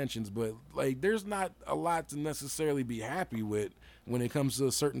the intentions, but like, there's not a lot to necessarily be happy with when it comes to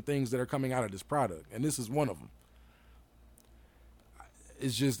certain things that are coming out of this product, and this is one of them.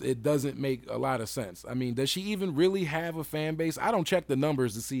 It's just, it doesn't make a lot of sense. I mean, does she even really have a fan base? I don't check the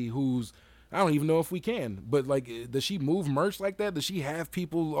numbers to see I don't even know if we can. But, like, does she move merch like that? Does she have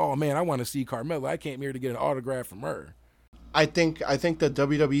people, oh, man, I want to see Carmella. I came here to get an autograph from her. I think that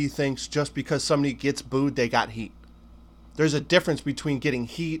WWE thinks just because somebody gets booed, they got heat. There's a difference between getting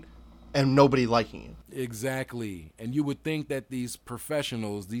heat and nobody liking you. Exactly. And you would think that these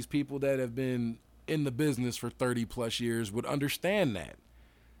professionals, these people that have been in the business for 30-plus years would understand that.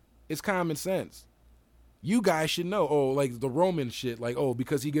 It's common sense. You guys should know, like the Roman shit, like,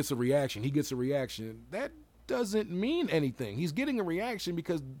 because he gets a reaction, That doesn't mean anything. He's getting a reaction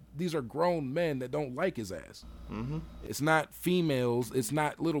because these are grown men that don't like his ass. Mm-hmm. It's not females. It's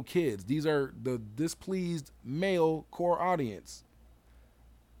not little kids. These are the displeased male core audience.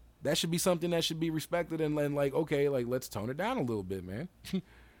 That should be something that should be respected and like, okay, like, let's tone it down a little bit, man.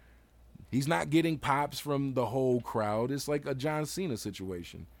 He's not getting pops from the whole crowd. It's like a John Cena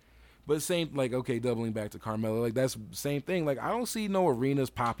situation. But same, like, okay, doubling back to Carmella, like, that's the same thing. Like, I don't see no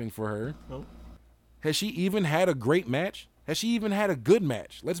arenas popping for her. Nope. Has she even had a great match? Has she even had a good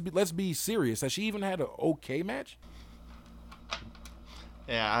match? Let's be serious. Has she even had an okay match?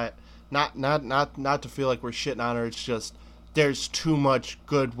 Yeah, not to feel like we're shitting on her. It's just there's too much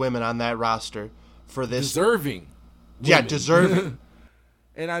good women on that roster for this. Deserving. Yeah, deserving.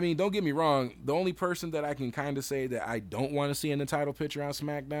 And I mean, don't get me wrong. The only person that I can kind of say that I don't want to see in the title picture on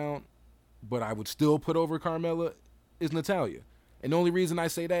SmackDown, but I would still put over Carmella, is Natalya. And the only reason I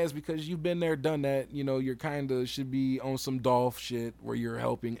say that is because you've been there, done that. You're kind of should be on some Dolph shit where you're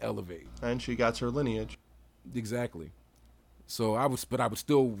helping elevate. And she got her lineage. Exactly. So I would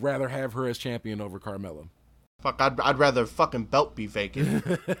still rather have her as champion over Carmella. Fuck, I'd rather fucking belt be vacant.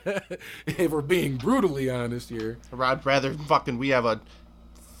 If we're being brutally honest here. I'd rather we have a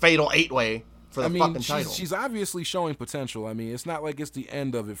fatal 8-way for the fucking title. She's obviously showing potential. I mean, it's not like it's the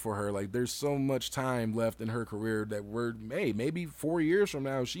end of it for her. Like, there's so much time left in her career that maybe 4 years from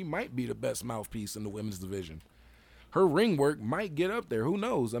now, she might be the best mouthpiece in the women's division. Her ring work might get up there. Who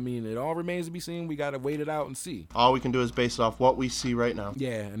knows? I mean, it all remains to be seen. We got to wait it out and see. All we can do is base it off what we see right now.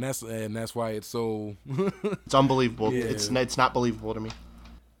 Yeah, and that's why it's so... It's unbelievable. Yeah. It's not believable to me.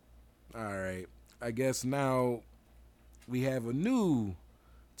 All right. I guess now we have a new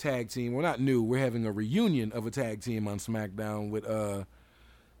tag team. Well, not new. We're having a reunion of a tag team on SmackDown with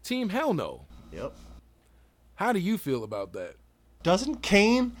Team Hell No. Yep. How do you feel about that? Doesn't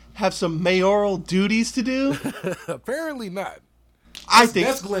Kane have some mayoral duties to do? Apparently not. I think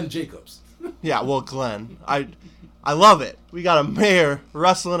that's Glenn Jacobs. Yeah, well, Glenn, I love it. We got a mayor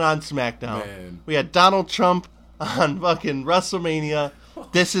wrestling on SmackDown. Man. We had Donald Trump on fucking WrestleMania.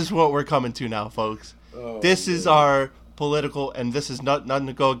 This is what we're coming to now, folks. This is our political, and this is nothing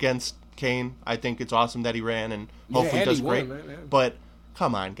to go against Kane. I think it's awesome that he ran, and hopefully does great. But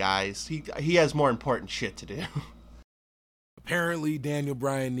come on, guys, he has more important shit to do. Apparently, Daniel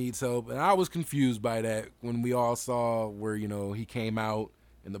Bryan needs help, and I was confused by that when we all saw where, he came out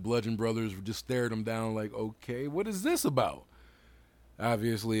and the Bludgeon Brothers just stared him down like, okay, what is this about?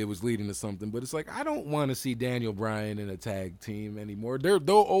 Obviously, it was leading to something, but it's like, I don't want to see Daniel Bryan in a tag team anymore. Those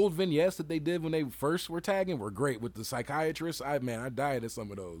old vignettes that they did when they first were tagging were great with the psychiatrist. I died at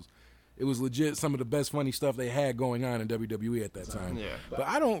some of those. It was legit some of the best funny stuff they had going on in WWE at that time. Yeah. But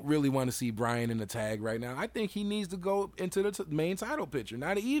I don't really want to see Bryan in the tag right now. I think he needs to go into the main title picture,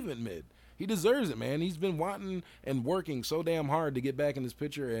 not an even mid. He deserves it, man. He's been wanting and working so damn hard to get back in this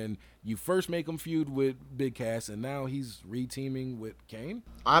picture, and you first make him feud with Big Cass, and now he's re-teaming with Kane?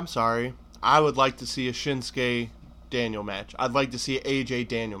 I'm sorry. I would like to see a Shinsuke Daniel match. I'd like to see an AJ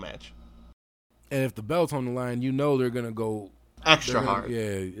Daniel match. And if the belt's on the line, they're going to go extra hard. Yeah,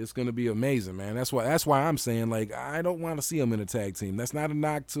 it's gonna be amazing, man. That's why I'm saying, like, I don't want to see them in a tag team. That's not a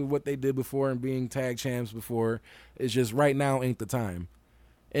knock to what they did before and being tag champs before. It's just right now ain't the time.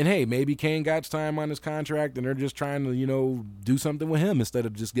 And hey, maybe Kane got time on his contract and they're just trying to, do something with him instead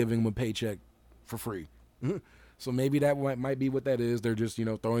of just giving him a paycheck for free. So maybe that might be what that is. They're just,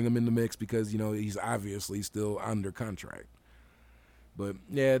 throwing him in the mix because, he's obviously still under contract. But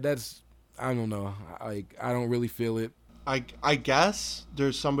yeah, I don't know. I don't really feel it. I guess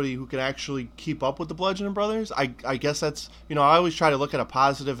there's somebody who can actually keep up with the Bludgeon Brothers. I guess that's, I always try to look at a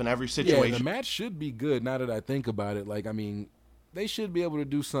positive in every situation. Yeah, the match should be good now that I think about it. They should be able to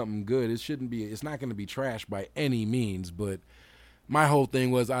do something good. It's not going to be trash by any means, but my whole thing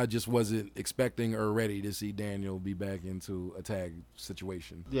was I just wasn't expecting or ready to see Daniel be back into a tag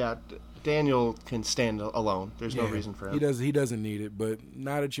situation. Yeah, Daniel can stand alone. There's no reason for him. He doesn't need it, but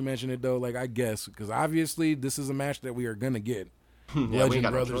now that you mention it, though, I guess, because obviously this is a match that we are going to get. Legend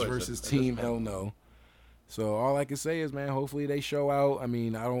Brothers versus Team Hell No. So all I can say is, man, hopefully they show out. I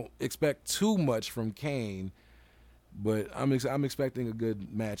don't expect too much from Kane, but I'm expecting a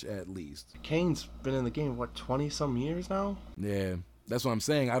good match at least. Kane's been in the game, 20-some years now? Yeah, that's what I'm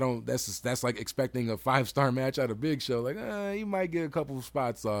saying. That's like expecting a 5-star match out of Big Show. He might get a couple of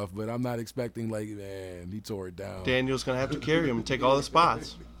spots off, but I'm not expecting, man, he tore it down. Daniel's going to have to carry him and take all the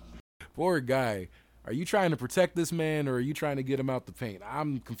spots. Poor guy. Are you trying to protect this man, or are you trying to get him out the paint?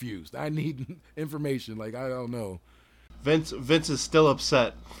 I'm confused. I need information. I don't know. Vince is still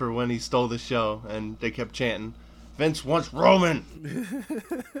upset for when he stole the show, and they kept chanting, Vince wants Roman.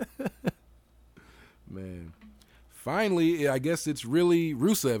 Man. Finally, I guess it's really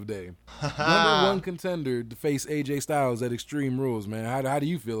Rusev Day. Number one contender to face AJ Styles at Extreme Rules, man. How do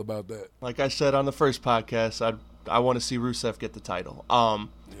you feel about that? Like I said on the first podcast, I want to see Rusev get the title. Oh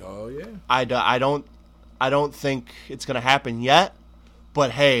yeah. I don't think it's gonna happen yet.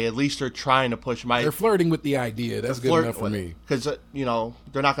 But hey, at least they're trying to push my. They're flirting with the idea. That's good enough for me. Because they're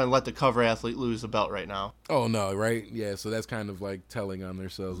not going to let the cover athlete lose the belt right now. Oh no, right? Yeah. So that's kind of like telling on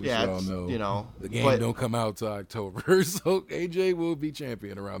themselves. We should all know. The game don't come out till October, so AJ will be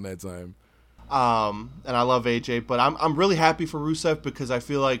champion around that time. And I love AJ, but I'm really happy for Rusev because I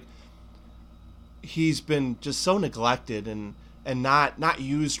feel like he's been just so neglected and not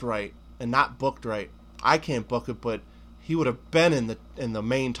used right and not booked right. I can't book it, but he would have been in the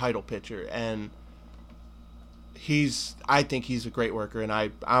main title picture, and I think he's a great worker, and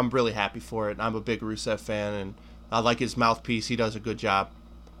I'm really happy for it. I'm a big Rusev fan, and I like his mouthpiece. He does a good job.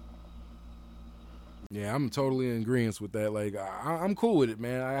 Yeah, I'm totally in agreement with that. I'm cool with it,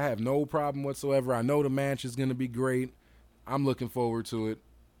 man. I have no problem whatsoever. I know the match is going to be great. I'm looking forward to it.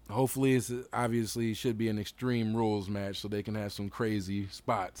 Hopefully, it's obviously should be an Extreme Rules match so they can have some crazy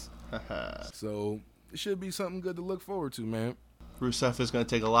spots. So it should be something good to look forward to, man. Rusev is going to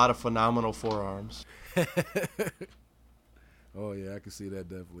take a lot of phenomenal forearms. Oh, yeah, I can see that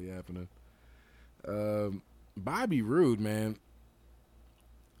definitely happening. Bobby Roode, man.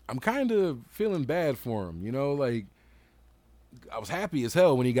 I'm kind of feeling bad for him, I was happy as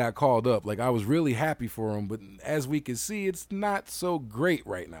hell when he got called up. I was really happy for him, but as we can see, it's not so great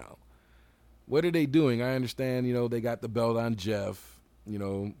right now. What are they doing? I understand, they got the belt on Jeff.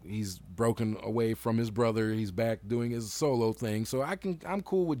 He's broken away from his brother. He's back doing his solo thing. So I'm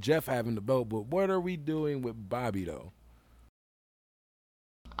cool with Jeff having the belt, but what are we doing with Bobby though?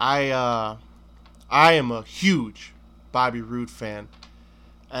 I am a huge Bobby Roode fan,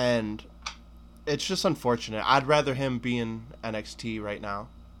 and it's just unfortunate. I'd rather him be in NXT right now.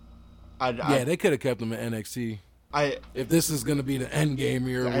 They could have kept him in NXT. If this is going to be the end game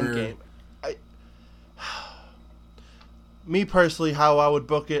here, me personally, how I would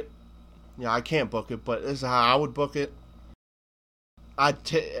book it, I can't book it, but this is how I would book it.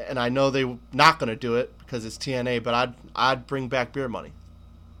 And I know they're not going to do it because it's TNA, but I'd bring back Beer Money.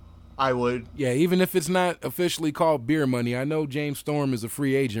 I would. Yeah, even if it's not officially called Beer Money, I know James Storm is a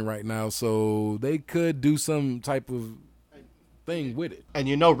free agent right now, so they could do some type of thing with it. And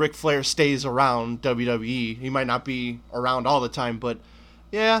Ric Flair stays around WWE. He might not be around all the time, but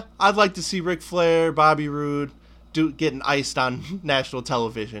yeah, I'd like to see Ric Flair, Bobby Roode, getting iced on national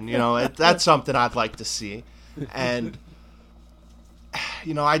television. That's something I'd like to see. And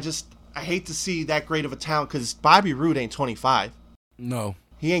I hate to see that great of a talent because Bobby Roode ain't 25. No,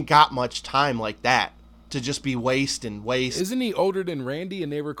 he ain't got much time like that to just be waste. Isn't he older than Randy?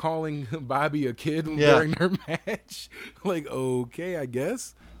 And they were calling Bobby a kid during their match. Okay, I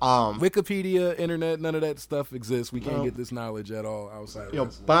guess. Wikipedia, internet, none of that stuff exists. We can't get this knowledge at all outside of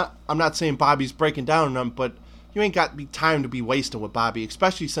wrestling. But I'm not saying Bobby's breaking down on them, but you ain't got time to be wasting with Bobby,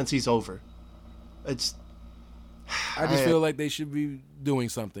 especially since he's over. I just feel like they should be doing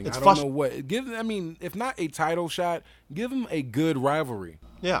something. I don't know what. If not a title shot, give them a good rivalry.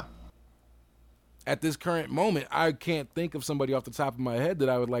 Yeah. At this current moment, I can't think of somebody off the top of my head that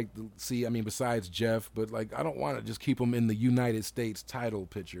I would like to see. Besides Jeff, but like I don't want to just keep him in the United States title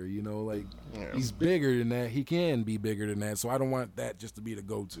picture. He's bigger than that. He can be bigger than that. So I don't want that just to be the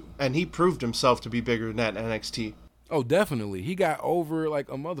go-to. And he proved himself to be bigger than that in NXT. Oh, definitely. He got over like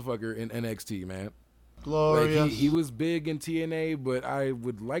a motherfucker in NXT, man. Glorious. Like he was big in TNA, but I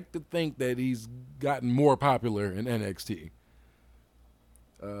would like to think that he's gotten more popular in NXT.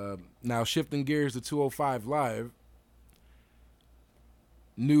 Now, shifting gears to 205 Live,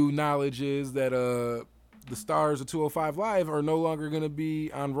 new knowledge is that the stars of 205 Live are no longer going to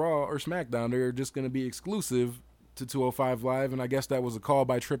be on Raw or SmackDown. They're just going to be exclusive to 205 Live, and I guess that was a call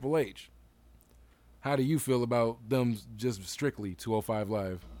by Triple H. How do you feel about them just strictly 205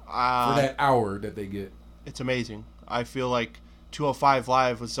 Live for that hour that they get? It's amazing. I feel like 205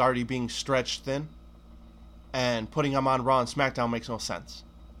 Live was already being stretched thin, and putting them on Raw and SmackDown makes no sense.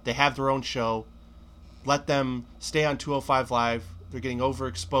 They have their own show. Let them stay on 205 Live. They're getting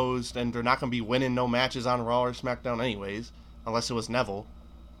overexposed, and they're not going to be winning no matches on Raw or SmackDown anyways, unless it was Neville.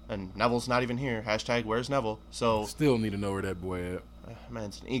 And Neville's not even here. # where's Neville? So still need to know where that boy at.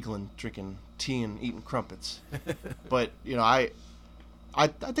 Man's in England drinking tea and eating crumpets. But, I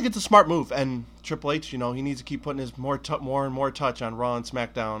think it's a smart move. And Triple H, he needs to keep putting his more and more touch on Raw and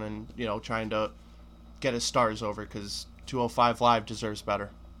SmackDown and, trying to get his stars over because 205 Live deserves better.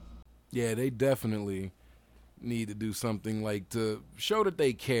 Yeah, they definitely need to do something like to show that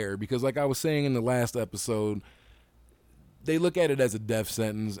they care because like I was saying in the last episode, they look at it as a death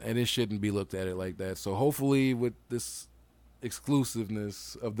sentence and it shouldn't be looked at it like that. So hopefully with this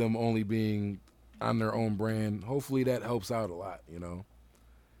exclusiveness of them only being on their own brand, hopefully that helps out a lot,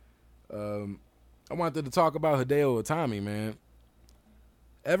 I wanted to talk about Hideo Itami, man.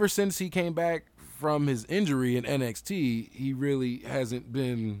 Ever since he came back from his injury in NXT, he really hasn't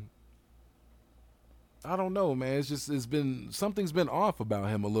been, I don't know, man. Something's been off about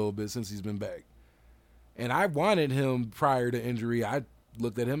him a little bit since he's been back. And I wanted him prior to injury. I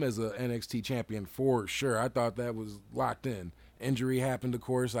looked at him as a NXT champion for sure. I thought that was locked in. Injury happened, of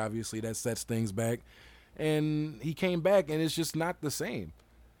course. Obviously, that sets things back. And he came back, and it's just not the same.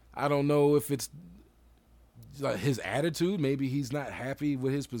 I don't know if it's like his attitude. Maybe he's not happy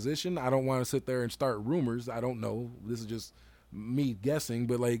with his position. I don't want to sit there and start rumors. I don't know. This is just me guessing,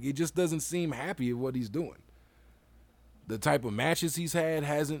 but like it just doesn't seem happy with what he's doing. The type of matches he's had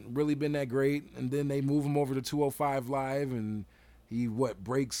hasn't really been that great, and then they move him over to 205 Live, and he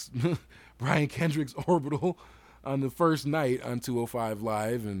breaks Brian Kendrick's orbital on the first night on 205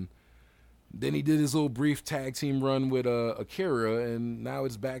 Live, and then he did his little brief tag team run with Akira, and now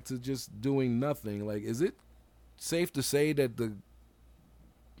it's back to just doing nothing. Like, is it safe to say that the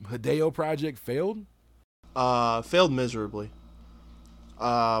Hideo project failed? Failed miserably.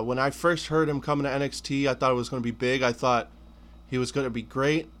 When I first heard him coming to NXT, I thought it was going to be big. I thought he was going to be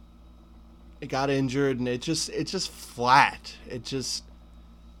great. He got injured, and it's just flat.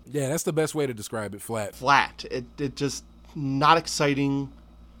 Yeah, that's the best way to describe it. Flat. Flat. It just not exciting.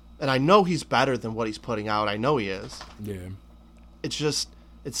 And I know he's better than what he's putting out. I know he is. Yeah. It's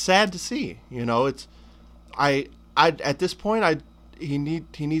sad to see. At this point, he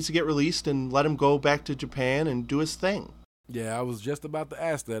needs to get released and let him go back to Japan and do his thing. Yeah, I was just about to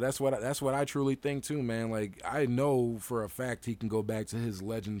ask that. That's what I truly think too, man. Like I know for a fact he can go back to his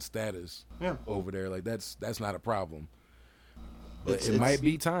legend status over there. Like that's not a problem. But it might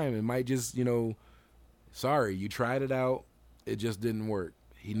be time. It might just, sorry, you tried it out. It just didn't work.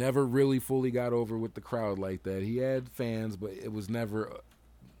 He never really fully got over with the crowd like that. He had fans, but it was never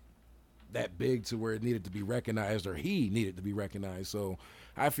that big to where it needed to be recognized or he needed to be recognized. So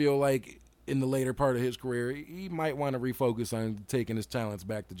I feel like in the later part of his career, he might want to refocus on taking his talents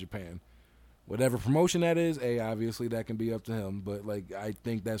back to Japan. Whatever promotion that is, obviously that can be up to him. But like, I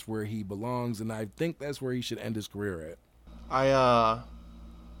think that's where he belongs, and I think that's where he should end his career at. I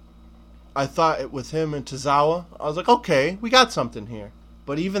thought with him and Tozawa, I was like, okay, we got something here.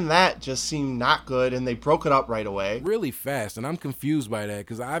 But even that just seemed not good, and they broke it up right away. Really fast, and I'm confused by that,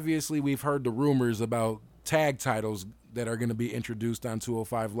 because obviously we've heard the rumors about tag titles that are going to be introduced on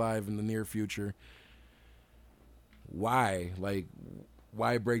 205 Live in the near future. Why? Like,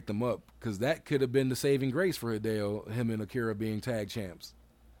 why break them up? Because that could have been the saving grace for Hideo, him and Akira being tag champs.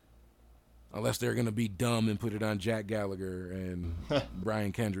 Unless they're going to be dumb and put it on Jack Gallagher and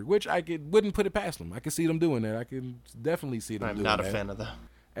Brian Kendrick, which wouldn't put it past them. I could see them doing that. I could definitely see them doing that. I'm not a fan of that.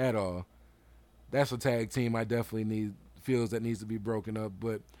 At all. That's a tag team I definitely need feels that needs to be broken up.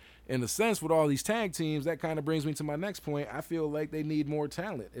 But in a sense, with all these tag teams, that kind of brings me to my next point. I feel like they need more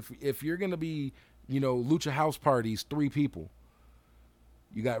talent. If you're going to be, Lucha House Parties, 3 people.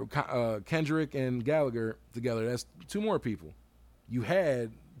 You got Kendrick and Gallagher together. That's 2 more people. You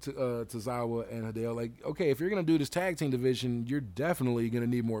had Tozawa and Hideo. Like, okay, if you're going to do this tag team division, you're definitely going to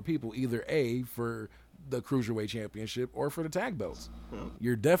need more people, either A, for the Cruiserweight Championship or for the tag belts.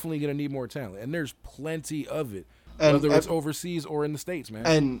 You're definitely going to need more talent. And there's plenty of it, whether it's overseas or in the States, man.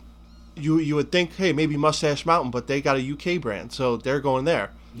 And you would think, hey, maybe Mustache Mountain, but they got a UK brand, so they're going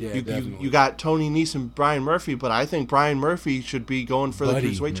there. Yeah, you got Tony Nese and Brian Murphy, but I think Brian Murphy should be going for the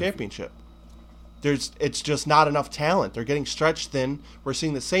Cruiserweight Championship. It's just not enough talent. They're getting stretched thin. We're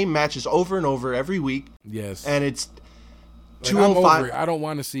seeing the same matches over and over every week. Yes. And it's 205. I don't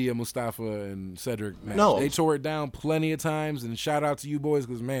want to see a Mustafa and Cedric match. No. They tore it down plenty of times, and shout out to you boys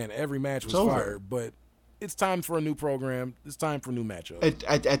because, man, every match was fire. But it's time for a new program. It's time for new matchups.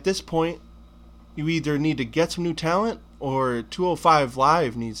 At this point, you either need to get some new talent or 205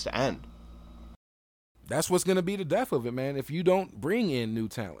 Live needs to end. That's what's going to be the death of it, man, if you don't bring in new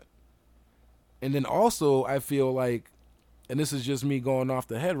talent. And then also, I feel like, and this is just me going off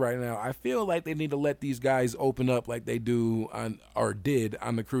the head right now, I feel like they need to let these guys open up like they did on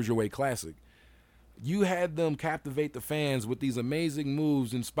the Cruiserweight Classic. You had them captivate the fans with these amazing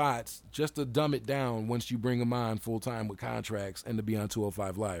moves and spots just to dumb it down once you bring them on full-time with contracts and to be on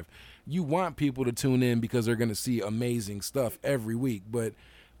 205 Live. You want people to tune in because they're going to see amazing stuff every week. But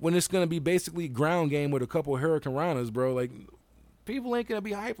when it's going to be basically ground game with a couple of Hurricane Ranas, bro, like, people ain't going to be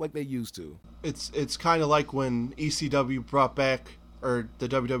hyped like they used to. It's kind of like when ECW brought back, or the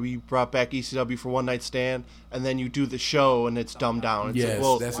WWE brought back ECW for One Night Stand, and then you do the show and it's dumbed down. It's yes, like,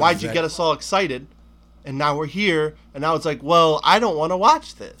 well, why'd you get us all excited? And now we're here, and now it's like, well, I don't want to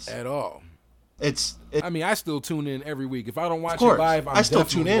watch this at all. I mean, I still tune in every week. If I don't watch it live, I still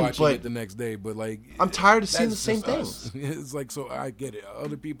tune in, watching it the next day. But like, I'm tired of seeing the same things. It's like, so I get it.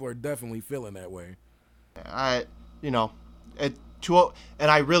 Other people are definitely feeling that way. And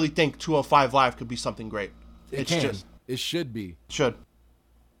I really think 205 Live could be something great. It should be.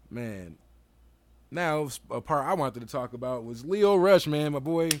 Man. Now, a part I wanted to talk about was Lio Rush, man. My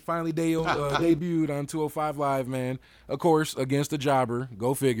boy finally debuted on 205 Live, man. Of course, against a jobber.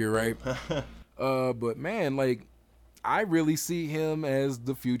 Go figure, right? But, man, like, I really see him as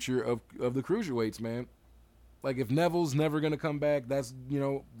the future of the cruiserweights, man. Like, if Neville's never going to come back, that's,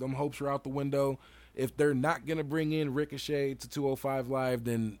 them hopes are out the window. If they're not going to bring in Ricochet to 205 Live,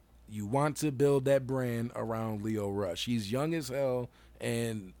 then you want to build that brand around Lio Rush. He's young as hell,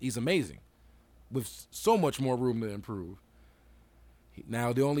 and he's amazing, with so much more room to improve.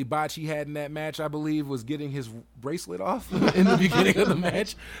 Now, the only botch he had in that match, I believe, was getting his bracelet off in the beginning of the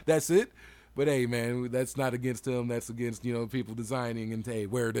match. That's it. But, hey, man, that's not against him. That's against, people designing and, hey,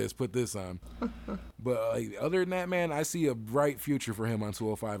 wear this, put this on. But other than that, man, I see a bright future for him on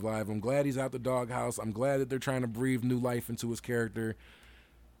 205 Live. I'm glad he's out the doghouse. I'm glad that they're trying to breathe new life into his character.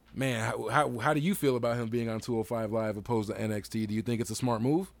 Man, how do you feel about him being on 205 Live opposed to NXT? Do you think it's a smart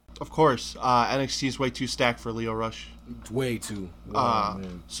move? Of course. NXT is way too stacked for Lio Rush. Way too.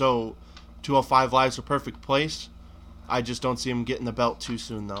 So 205 Live's a perfect place. I just don't see him getting the belt too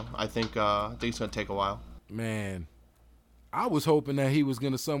soon, though. I think it's going to take a while. Man, I was hoping that he was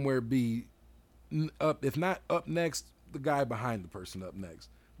going to somewhere be up, if not up next, the guy behind the person up next.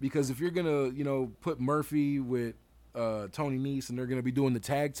 Because if you're going to, put Murphy with Tony Nese and they're going to be doing the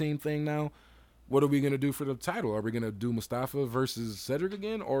tag team thing now, what are we going to do for the title? Are we going to do Mustafa versus Cedric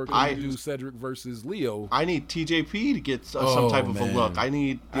again? Or can we do Cedric versus Lio? I need TJP to get some type of a look. I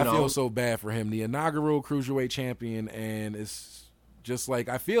feel so bad for him. The inaugural Cruiserweight champion, and it's just like,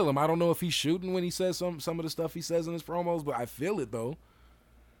 I feel him. I don't know if he's shooting when he says some of the stuff he says in his promos, but I feel it, though.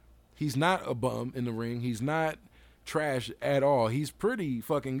 He's not a bum in the ring. He's not trash at all. He's pretty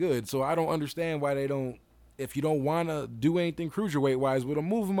fucking good. So I don't understand why they don't. If you don't want to do anything cruiserweight-wise with him,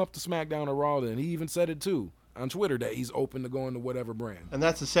 move him up to SmackDown or Raw then. He even said it, too, on Twitter, that he's open to going to whatever brand. And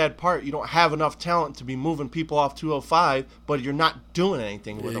that's the sad part. You don't have enough talent to be moving people off 205, but you're not doing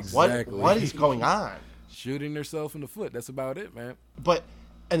anything with them. What is going on? Shooting yourself in the foot. That's about it, man.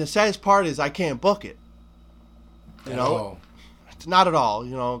 And the saddest part is I can't book it. At all. It's not at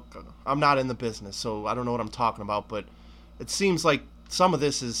all. I'm not in the business, so I don't know what I'm talking about, but it seems like some of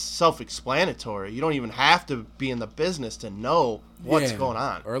this is self-explanatory. You don't even have to be in the business to know what's going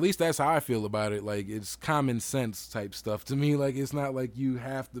on. Or at least that's how I feel about it. Like, it's common sense type stuff to me. Like, it's not like you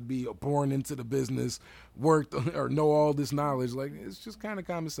have to be born into the business, worked, or know all this knowledge. Like, it's just kind of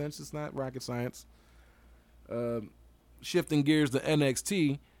common sense. It's not rocket science. Shifting gears to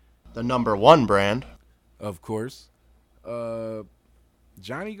NXT. The #1 brand. Of course.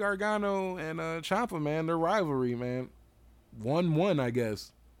 Johnny Gargano and Ciampa, man, their rivalry, man. 1-1, I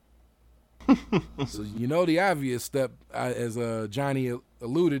guess. So the obvious step, as Johnny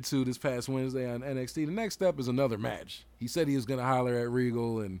alluded to this past Wednesday on NXT, the next step is another match. He said he was going to holler at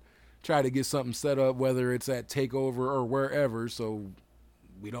Regal and try to get something set up, whether it's at TakeOver or wherever. So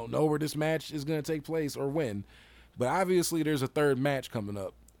we don't know where this match is going to take place or when. But obviously there's a third match coming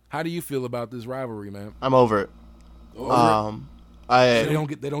up. How do you feel about this rivalry, man? I'm over it. So they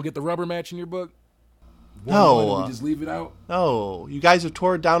don't get the rubber match in your book? No. We just leave it out? No. You guys have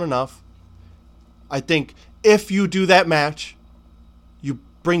tore it down enough. I think if you do that match, you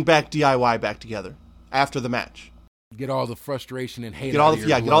bring back DIY back together after the match. Get all the frustration and hate get all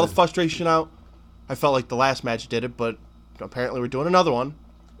the frustration out. I felt like the last match did it, but apparently we're doing another one.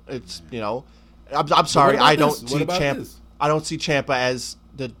 It's, I'm sorry, I don't see Ciampa as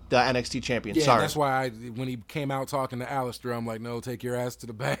the NXT champion. Yeah, sorry. That's why when he came out talking to Aleister, I'm like, no, take your ass to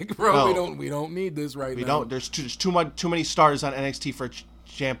the back, bro. No. We don't need this right now. We don't. There's too many stars on NXT for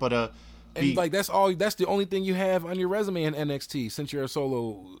Ciampa to. And like that's the only thing you have on your resume in NXT since you're a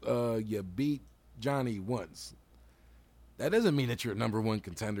solo. You beat Johnny once. That doesn't mean that you're a number one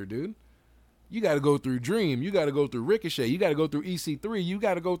contender, dude. You got to go through Dream. You got to go through Ricochet. You got to go through EC3. You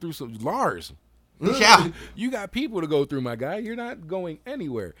got to go through some Lars. Yeah, you got people to go through, my guy. You're not going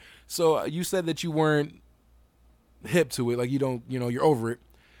anywhere. So you said that you weren't hip to it, like you don't, you're over it.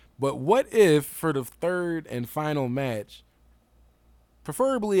 But what if for the third and final match,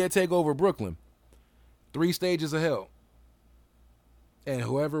 preferably at TakeOver Brooklyn, 3 stages of hell, and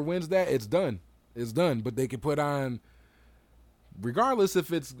whoever wins that, it's done. It's done. But they can put on, regardless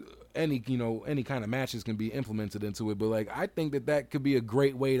if it's any kind of matches can be implemented into it. But like, I think that could be a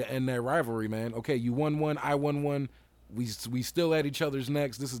great way to end that rivalry, man. Okay, you won one, I won one. We still at each other's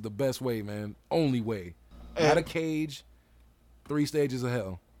necks. This is the best way, man. Only way. Not a cage. 3 stages of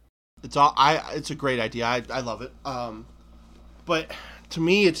hell. It's a great idea. I love it. But to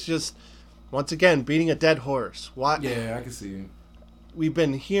me, it's just, once again, beating a dead horse. Why? Yeah, I can see it. We've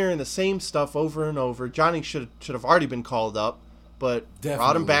been hearing the same stuff over and over. Johnny should have already been called up, but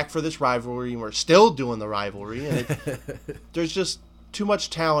brought him back for this rivalry, and we're still doing the rivalry. And there's just too much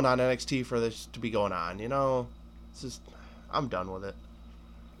talent on NXT for this to be going on. It's just, I'm done with it.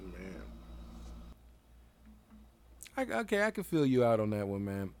 Man. I can feel you out on that one,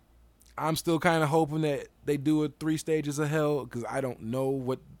 man. I'm still kind of hoping that they do a 3 stages of hell because I don't know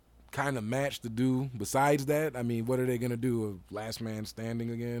what kind of match to do besides that. I mean, what are they going to do? A last man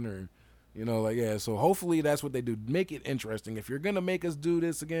standing again? Or, so hopefully that's what they do. Make it interesting. If you're going to make us do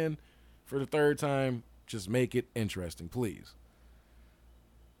this again for the third time, just make it interesting, please.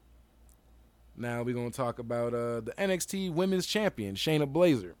 Now we're going to talk about the NXT Women's Champion, Shayna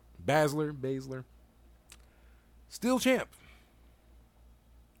Baszler. Still champ.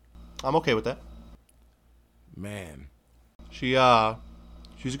 I'm okay with that. Man. She's a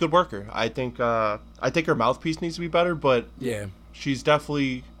good worker. I think her mouthpiece needs to be better, but yeah, she's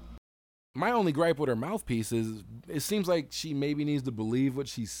definitely. My only gripe with her mouthpiece is it seems like she maybe needs to believe what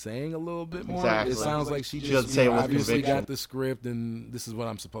she's saying a little bit more. Exactly. It sounds like she doesn't say it with obviously conviction. got the script and this is what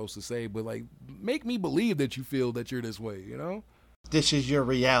I'm supposed to say, but like make me believe that you feel that you're this way, This is your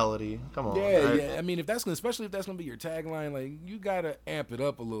reality. Come on. Yeah, right? Yeah. I mean, especially if that's gonna be your tagline, like you gotta amp it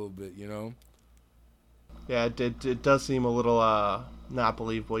up a little bit, Yeah, it does seem a little not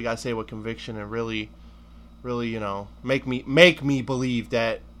believable. You gotta say it with conviction and really, make me believe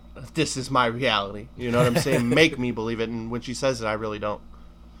that this is my reality. You know what I'm saying? Make me believe it. And when she says it, I really don't.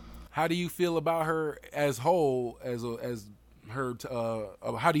 How do you feel about her as whole? How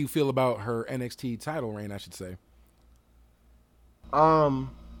do you feel about her NXT title reign? I should say. I'm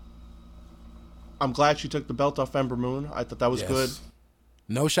glad she took the belt off Ember Moon. I thought that was good.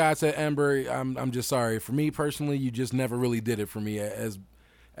 No shots at Ember. I'm just sorry. For me personally, you just never really did it for me as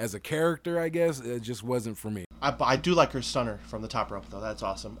a character. I guess it just wasn't for me. I do like her stunner from the top rope though. That's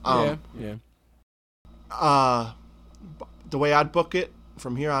awesome. Yeah. The way I'd book it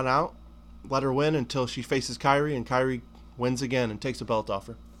from here on out, let her win until she faces Kairi, and Kairi wins again and takes the belt off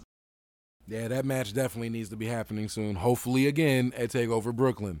her. Yeah, that match definitely needs to be happening soon. Hopefully again at TakeOver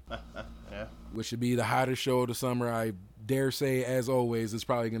Brooklyn. Yeah. Which should be the hottest show of the summer. I dare say, as always, it's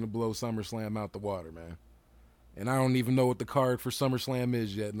probably going to blow SummerSlam out the water, man. And I don't even know what the card for SummerSlam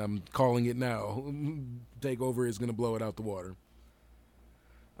is yet, and I'm calling it now. TakeOver is going to blow it out the water.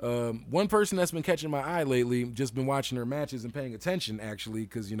 One person that's been catching my eye lately, just been watching her matches and paying attention, actually,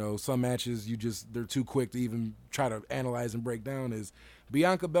 because, some matches they're too quick to even try to analyze and break down, is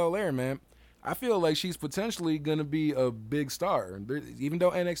Bianca Belair, man. I feel like she's potentially going to be a big star. Even though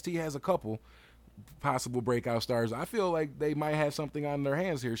NXT has a couple, possible breakout stars. I feel like they might have something on their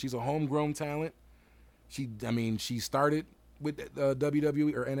hands here. She's a homegrown talent. She started with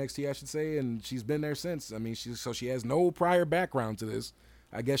WWE or NXT, I should say, and she's been there since. I mean, she has no prior background to this.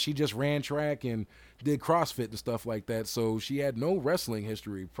 I guess she just ran track and did CrossFit and stuff like that, so she had no wrestling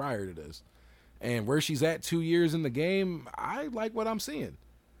history prior to this. And where she's at 2 years in the game, I like what I'm seeing.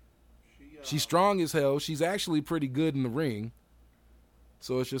 She's strong as hell. She's actually pretty good in the ring.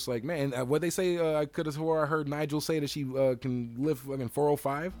 So it's just like, man, what they say, I heard Nigel say that she can lift fucking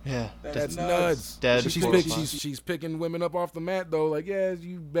 405. Yeah. That's nuts. She's picking women up off the mat, though. Like, yeah,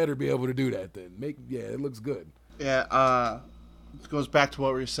 you better be able to do that then. It looks good. Yeah, it goes back to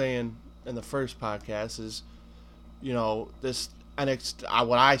what we were saying in the first podcast is, this NXT,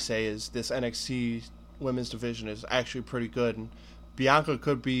 what I say is this NXT women's division is actually pretty good. And Bianca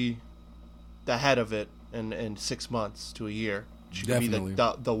could be the head of it in 6 months to a year. She could be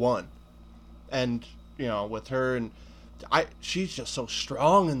the one. And, with her, and she's just so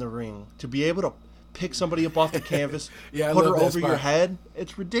strong in the ring. To be able to pick somebody up off the canvas, put her over your head,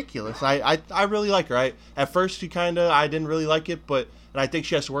 it's ridiculous. I really like her. At first, I didn't really like it, and I think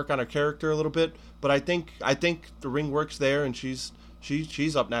she has to work on her character a little bit. But I think the ring works there, and she's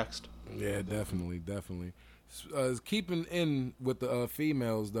up next. Yeah, definitely. Keeping in with the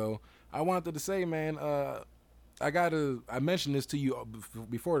females, though, I wanted to say, man, I mentioned this to you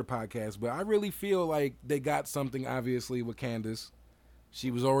before the podcast, but I really feel like they got something, obviously, with Candice.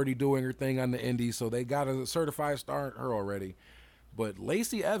 She was already doing her thing on the indies, so they got a certified star her already. But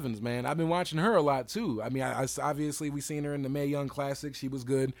Lacey Evans, man, I've been watching her a lot, too. I mean, obviously, we seen her in the Mae Young Classic. She was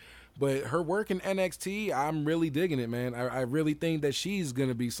good. But her work in NXT, I'm really digging it, man. I really think that she's going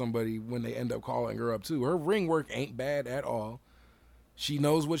to be somebody when they end up calling her up, too. Her ring work ain't bad at all. She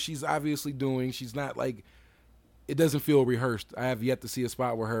knows what she's obviously doing. She's not like... It doesn't feel rehearsed. I have yet to see a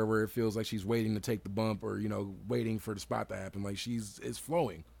spot with her where it feels like she's waiting to take the bump or, waiting for the spot to happen. Like, it's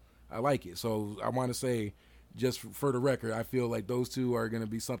flowing. I like it. So I want to say, just for the record, I feel like those two are going to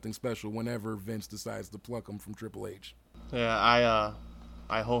be something special whenever Vince decides to pluck them from Triple H. Yeah,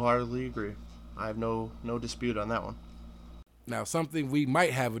 I wholeheartedly agree. I have no dispute on that one. Now, something we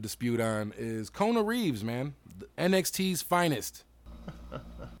might have a dispute on is Kona Reeves, man. NXT's finest.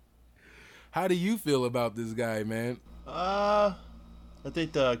 How do you feel about this guy, man? I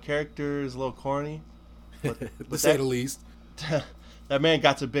think the character is a little corny, to say the least. That man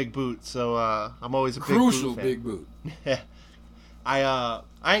got a big boot, so I'm always a crucial big boot. Yeah, I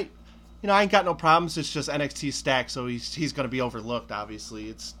ain't got no problems. It's just NXT stacked, so he's gonna be overlooked.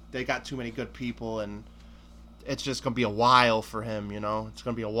 Obviously, they got too many good people, and it's just gonna be a while for him. It's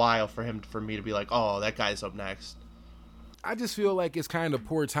gonna be a while for me to be like, oh, that guy's up next. I just feel like it's kind of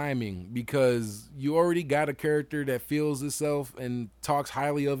poor timing because you already got a character that feels itself and talks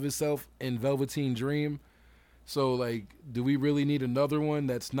highly of itself in Velveteen Dream. So, like, do we really need another one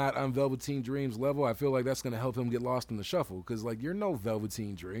that's not on Velveteen Dream's level? I feel like that's going to help him get lost in the shuffle because, like, you're no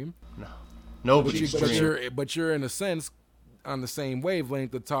Velveteen Dream. No. Nobody's Dream. But you're, in a sense, on the same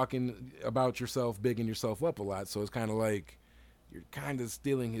wavelength of talking about yourself, bigging yourself up a lot. So it's kind of like you're kind of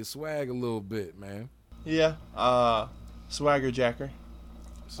stealing his swag a little bit, man. Yeah. Swagger Jacker.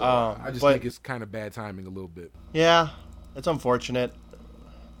 So I just think it's kind of bad timing a little bit. Yeah, it's unfortunate.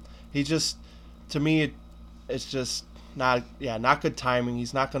 He just, to me, it's just not good timing.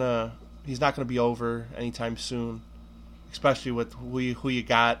 He's not gonna be over anytime soon, especially with who you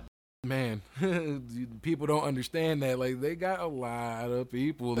got. Man, people don't understand that. Like, they got a lot of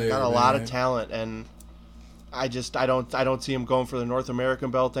people there. They got a lot of talent, and I don't see him going for the North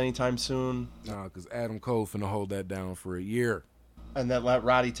American belt anytime soon. No, because Adam Cole finna hold that down for a year. And then let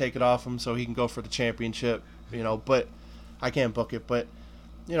Roddy take it off him so he can go for the championship, But I can't book it. But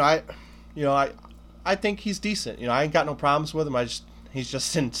I think he's decent. I ain't got no problems with him. He's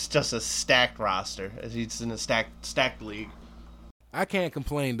just in a stacked roster. He's in a stacked league. I can't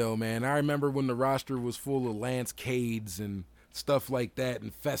complain though, man. I remember when the roster was full of Lance Cades and stuff like that,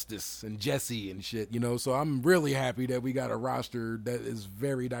 and Festus and Jesse and shit, So I'm really happy that we got a roster that is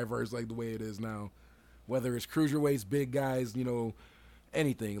very diverse, like the way it is now. Whether it's cruiserweights, big guys,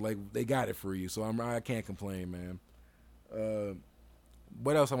 anything, like they got it for you. So I can't complain, man.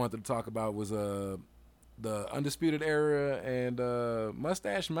 What else I wanted to talk about was the Undisputed Era and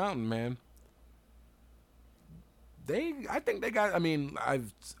Mustache Mountain, man. I think they got,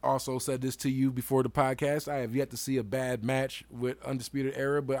 I've also said this to you before the podcast. I have yet to see a bad match with Undisputed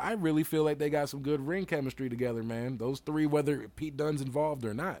Era, but I really feel like they got some good ring chemistry together, man. Those three, whether Pete Dunne's involved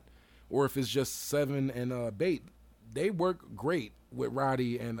or not, or if it's just Seven and Bate, they work great with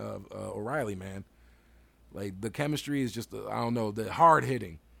Roddy and O'Reilly, man. Like, the chemistry is just, I don't know, the hard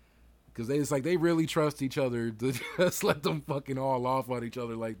hitting. Because it's like they really trust each other to just let them fucking all off on each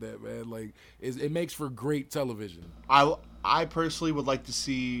other like that, man. Like, it makes for great television. I personally would like to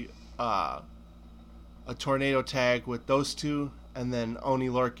see a tornado tag with those two, and then Oni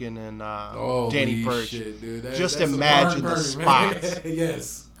Lorcan and Danny Burch. Shit, dude. Just imagine the spots.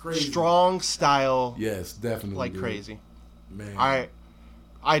 Yes, crazy. Strong style. Yes, definitely. Like dude. crazy. Man. I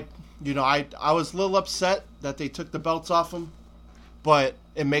was a little upset that they took the belts off them, but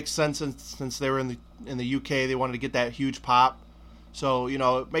it makes sense since they were in the UK. They wanted to get that huge pop, so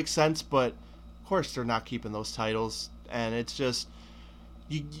it makes sense. But of course, they're not keeping those titles, and it's just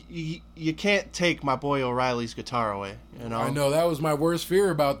you can't take my boy O'Reilly's guitar away. I know, that was my worst fear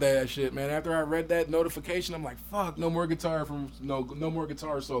about that shit, man. After I read that notification, I'm like, fuck, no more guitar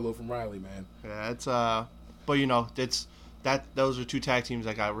solo from Riley, man. Yeah, it's but it's that those are two tag teams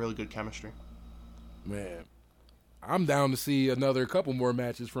that got really good chemistry. Man, I'm down to see another couple more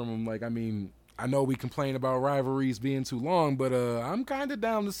matches from them. Like, I mean, I know we complain about rivalries being too long, but I'm kind of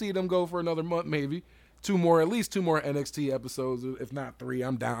down to see them go for another month, maybe. At least two more NXT episodes, if not 3.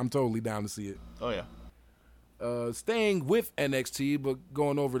 I'm down. I'm totally down to see it. Oh yeah. Staying with NXT, but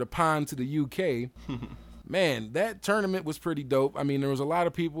going over the pond to the UK. Man, that tournament was pretty dope. I mean, there was a lot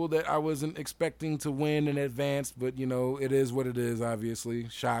of people that I wasn't expecting to win in advance, but it is what it is. Obviously,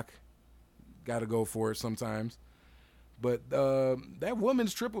 shock. Got to go for it sometimes. But that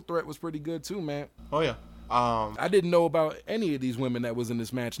women's triple threat was pretty good too, man. Oh yeah. I didn't know about any of these women that was in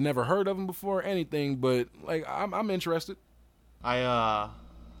this match. Never heard of them before, anything. But like, I'm interested. I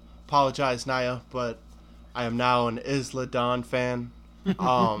apologize, Naya, but I am now an Isla Dawn fan.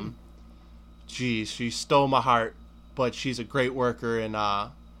 Geez, she stole my heart, but she's a great worker, and I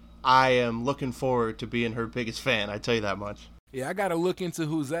am looking forward to being her biggest fan. I tell you that much. Yeah, I gotta look into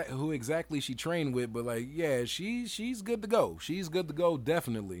who exactly she trained with, but like, yeah, she's good to go. She's good to go,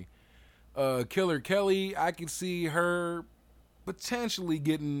 definitely. Killer Kelly, I could see her potentially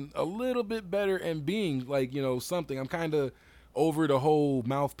getting a little bit better and being like, something. I'm kind of over the whole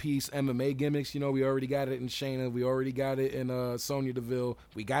mouthpiece MMA gimmicks. We already got it in Shayna. We already got it in Sonya Deville.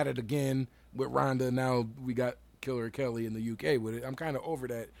 We got it again with Ronda. Now we got Killer Kelly in the UK with it. I'm kind of over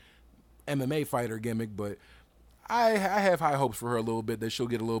that MMA fighter gimmick, but I have high hopes for her a little bit that she'll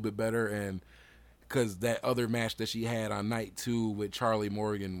get a little bit better, and because that other match that she had on night 2 with Charlie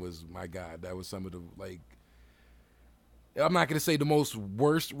Morgan was, my God, that was some of the, like, I'm not going to say the most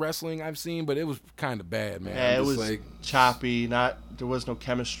worst wrestling I've seen, but it was kind of bad, man. Yeah, it was like choppy. There was no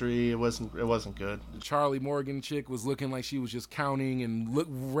chemistry. It wasn't good. The Charlie Morgan chick was looking like she was just counting and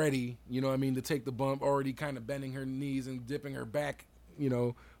looked ready, to take the bump, already kind of bending her knees and dipping her back,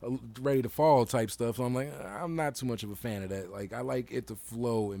 ready to fall type stuff. So I'm like, I'm not too much of a fan of that. Like, I like it to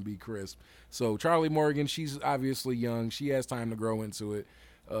flow and be crisp. So Charlie Morgan, she's obviously young. She has time to grow into it.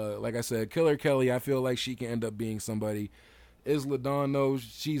 Like I said, Killer Kelly, I feel like she can end up being somebody. Isla Dawn knows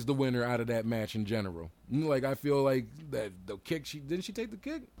she's the winner out of that match in general. Like, I feel like that the kick, didn't she take the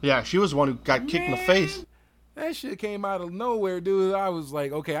kick? Yeah, she was the one who got kicked in the face. That shit came out of nowhere, dude. I was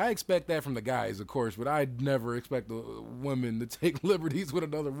like, okay, I expect that from the guys, of course, but I'd never expect a woman to take liberties with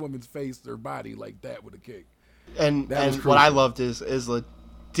another woman's face or body like that with a kick. And what I loved is Isla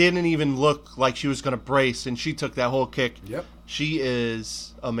didn't even look like she was going to brace, and she took that whole kick. Yep. She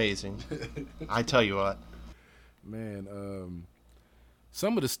is amazing. I tell you what. Man,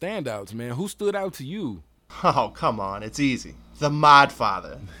 some of the standouts, man. Who stood out to you? Oh, come on. It's easy. The Mod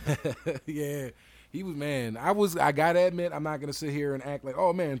Father. Yeah. He was, man, I got to admit, I'm not going to sit here and act like,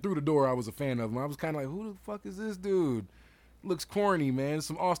 oh, man, through the door I was a fan of him. I was kind of like, who the fuck is this dude? Looks corny, man.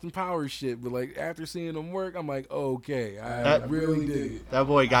 Some Austin Powers shit. But, like, after seeing him work, I'm like, okay, I really dig it. That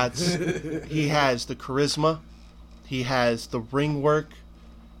boy he has the charisma. He has the ring work.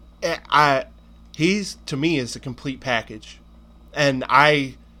 He's, to me, is the complete package. And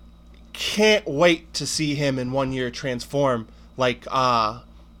I can't wait to see him in 1 year transform like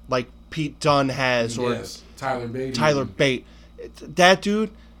Pete Dunne has, or yes, Tyler Bate. That dude,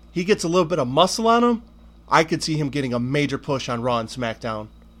 he gets a little bit of muscle on him. I could see him getting a major push on Raw and SmackDown.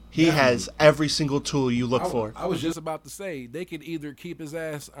 He has every single tool you look for. I was just about to say, they could either keep his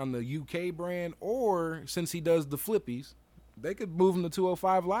ass on the UK brand, or since he does the flippies, they could move him to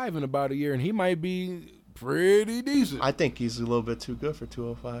 205 Live in about a year, and he might be pretty decent. I think he's a little bit too good for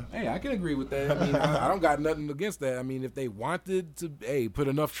 205. Hey, I can agree with that. I mean, I don't got nothing against that. I mean, if they wanted to, put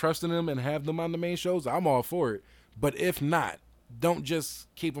enough trust in him and have them on the main shows, I'm all for it. But if not, don't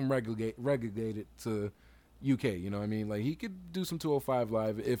just keep him relegated to UK. You know what I mean? Like, he could do some 205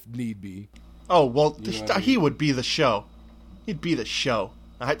 Live if need be. Oh, well, he would be the show. He'd be the show.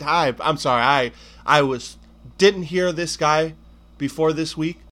 I'm sorry. I didn't hear this guy before this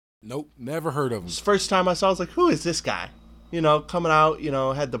week. Nope, never heard of him. First time I saw, I was like, who is this guy? Coming out,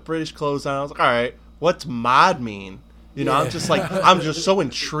 had the British clothes on. I was like, all right, what's mod mean? I'm just like, I'm just so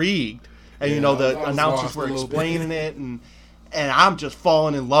intrigued. And, the announcers were explaining it, and I'm just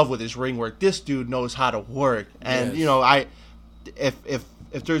falling in love with his ring work. This dude knows how to work. And,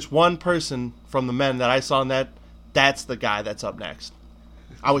 if there's one person from the men that I saw in that's the guy that's up next.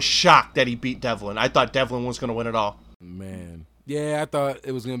 I was shocked that he beat Devlin. I thought Devlin was going to win it all. Man. Yeah, I thought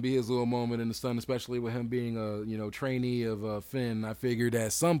it was going to be his little moment in the sun, especially with him being a trainee of Finn. I figured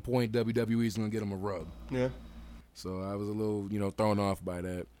at some point WWE is going to get him a rub. Yeah. So I was a little, thrown off by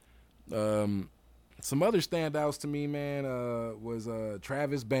that. Some other standouts to me, man, was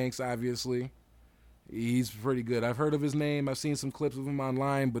Travis Banks, obviously. He's pretty good. I've heard of his name. I've seen some clips of him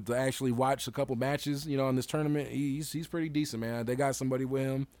online, but to actually watch a couple matches, in this tournament, he's pretty decent, man. They got somebody with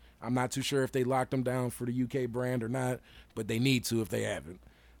him. I'm not too sure if they locked him down for the UK brand or not, but they need to if they haven't.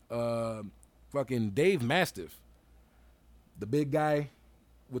 Fucking Dave Mastiff, the big guy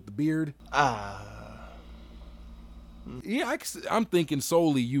with the beard. Yeah, I'm thinking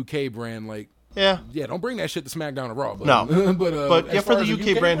solely UK brand, like. Yeah, don't bring that shit to SmackDown or Raw. But, no, but yeah, for the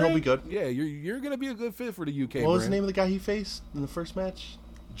UK brand, he'll be good. Yeah, you're gonna be a good fit for the UK brand. What was the name of the guy he faced in the first match?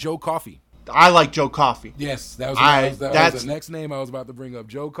 Joe Coffey. I like Joe Coffey. Yes, that was the next name I was about to bring up.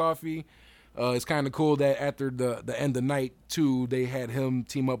 Joe Coffey. It's kind of cool that after the end of night 2, they had him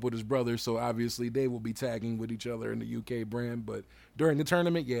team up with his brother, so obviously they will be tagging with each other in the UK brand. But during the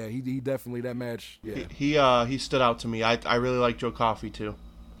tournament, yeah, he definitely, that match, yeah. He stood out to me. I really like Joe Coffey too.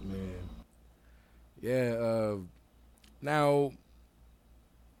 Man. Yeah, now,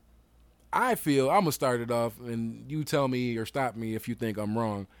 I feel, I'm going to start it off, and you tell me or stop me if you think I'm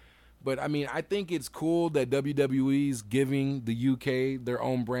wrong. But, I think it's cool that WWE's giving the UK their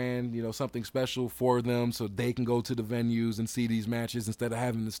own brand, something special for them so they can go to the venues and see these matches instead of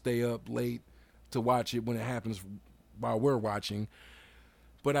having to stay up late to watch it when it happens while we're watching.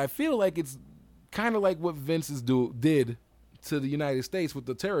 But I feel like it's kind of like what Vince did to the United States with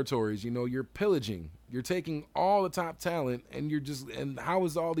the territories. You're pillaging. You're taking all the top talent, and how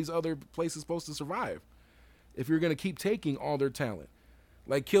is all these other places supposed to survive if you're going to keep taking all their talent?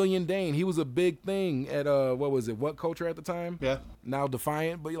 Like Killian Dane, he was a big thing at What Culture at the time? Yeah. Now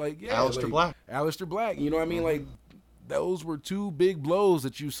Defiant, but Aleister Black. Aleister Black. You know what I mean? Like, those were 2 big blows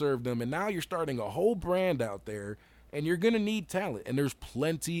that you served them, and now you're starting a whole brand out there, and you're going to need talent, and there's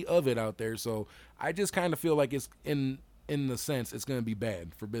plenty of it out there. So I just kind of feel like it's in the sense it's going to be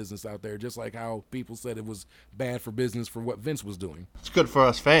bad for business out there, just like how people said it was bad for business for what Vince was doing. It's good for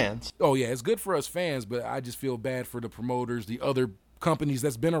us fans. Oh, yeah, it's good for us fans, but I just feel bad for the promoters, the other companies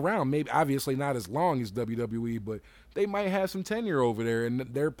that's been around, maybe obviously not as long as WWE, but they might have some tenure over there, and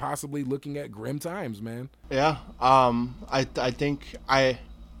they're possibly looking at grim times, man. Yeah, I think I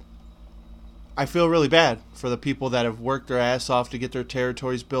feel really bad for the people that have worked their ass off to get their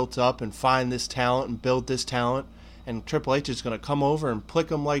territories built up and find this talent and build this talent. And Triple H is going to come over and pluck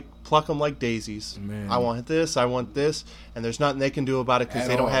them like daisies. Man. I want this, and there's nothing they can do about it because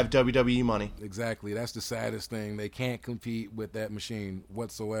they don't have WWE money. Exactly, that's the saddest thing. They can't compete with that machine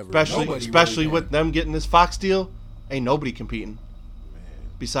whatsoever. Especially really with them getting this Fox deal, ain't nobody competing. Man.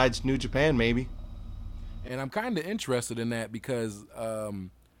 Besides New Japan, maybe. And I'm kind of interested in that because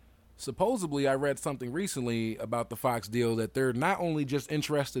supposedly I read something recently about the Fox deal that they're not only just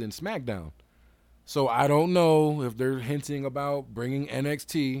interested in SmackDown. So I don't know if they're hinting about bringing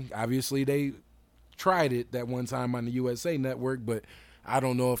NXT. Obviously, they tried it that one time on the USA Network, but I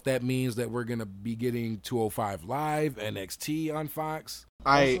don't know if that means that we're going to be getting 205 Live, NXT on Fox.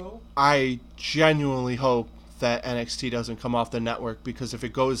 I genuinely hope that NXT doesn't come off the network, because if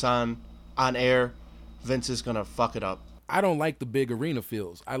it goes on air, Vince is going to fuck it up. I don't like the big arena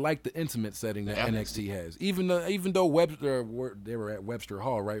feels. I like the intimate setting that NXT has. Even though Webster, they were at Webster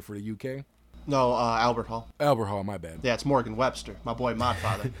Hall, right, for the UK? No, Albert Hall. Albert Hall, my bad. Yeah, it's Morgan Webster, my boy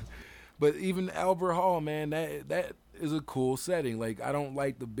Modfather. But even Albert Hall, man, that is a cool setting. Like, I don't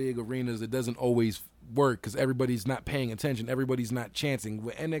like the big arenas. It doesn't always work because everybody's not paying attention. Everybody's not chanting.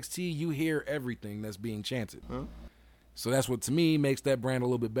 With NXT, you hear everything that's being chanted. Huh? So that's what, to me, makes that brand a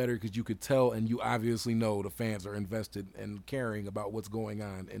little bit better, because you could tell and you obviously know the fans are invested and caring about what's going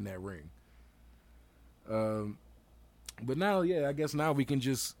on in that ring. But now, yeah, I guess now we can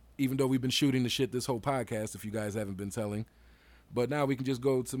just, even though we've been shooting the shit this whole podcast, if you guys haven't been telling, but now we can just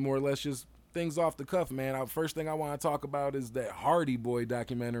go to more or less just things off the cuff, man. First thing I want to talk about is that Hardy Boy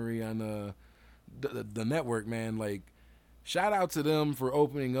documentary on the network, man. Like, shout out to them for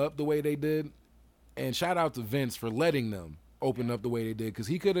opening up the way they did, and shout out to Vince for letting them open up the way they did, because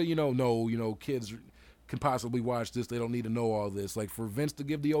he could have, kids can possibly watch this. They don't need to know all this. Like, for Vince to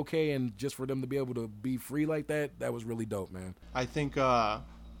give the okay and just for them to be able to be free like that, that was really dope, man. I think I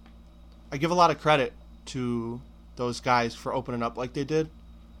give a lot of credit to those guys for opening up like they did.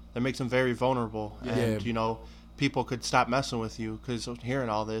 That makes them very vulnerable. Yeah. And, you know, people could stop messing with you because of hearing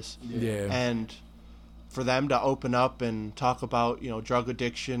all this. Yeah. And for them to open up and talk about, you know, drug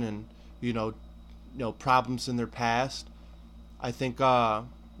addiction and, you know, problems in their past, I think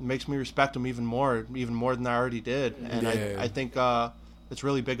makes me respect them even more than I already did. And I think it's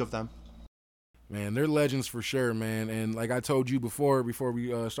really big of them. Man, they're legends for sure, man. And like I told you before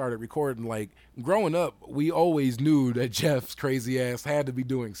we started recording, like, growing up, we always knew that Jeff's crazy ass had to be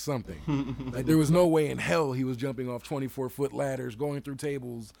doing something. Like, there was no way in hell he was jumping off 24-foot ladders, going through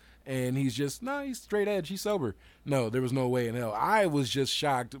tables, and he's just, he's straight edge, he's sober. No, there was no way in hell. I was just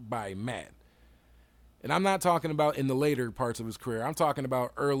shocked by Matt. And I'm not talking about in the later parts of his career. I'm talking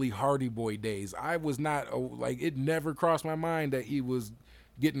about early Hardy Boy days. I was not, it never crossed my mind that he was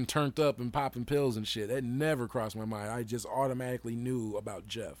getting turned up and popping pills and shit. That never crossed my mind. I just automatically knew about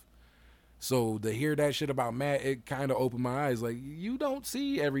Jeff. So to hear that shit about Matt, it kind of opened my eyes. Like, you don't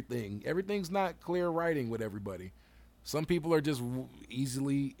see everything. Everything's not clear writing with everybody. Some people are just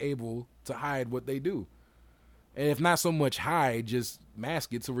easily able to hide what they do. And if not so much hide, just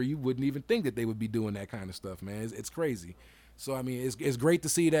mask it to where you wouldn't even think that they would be doing that kind of stuff, man. It's crazy. So, I mean, it's great to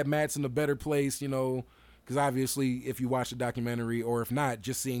see that Matt's in a better place, you know, because obviously if you watch the documentary, or if not,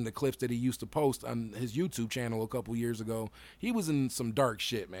 just seeing the clips that he used to post on his YouTube channel a couple years ago, he was in some dark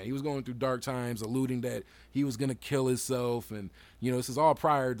shit, man. He was going through dark times, alluding that he was going to kill himself. And, you know, this is all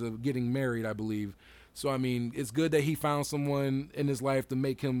prior to getting married, I believe. So, I mean, it's good that he found someone in his life to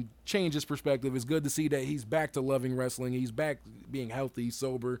make him change his perspective. It's good to see that he's back to loving wrestling. He's back being healthy,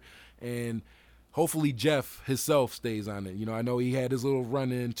 sober, and hopefully Jeff himself stays on it. You know, I know he had his little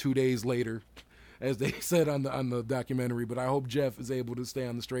run-in 2 days later, as they said on the documentary, but I hope Jeff is able to stay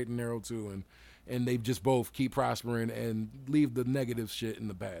on the straight and narrow too, and they just both keep prospering and leave the negative shit in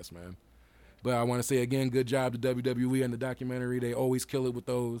the past, man. But I want to say again, good job to WWE on the documentary. They always kill it with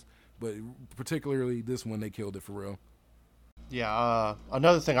those. But particularly this one, they killed it for real. Yeah,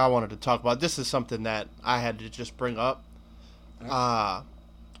 another thing I wanted to talk about, this is something that I had to just bring up.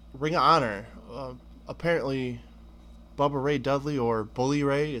 Ring of Honor. Apparently, Bubba Ray Dudley, or Bully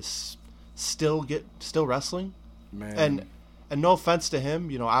Ray, is still wrestling. Man. And no offense to him,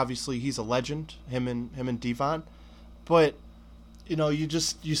 you know, obviously he's a legend, him and Devon. But, you know, you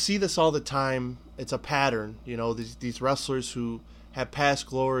see this all the time. It's a pattern, you know, these wrestlers who have past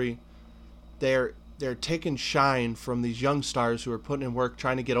glory, they're taking shine from these young stars who are putting in work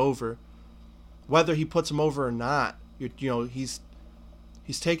trying to get over. Whether he puts them over or not, you know, he's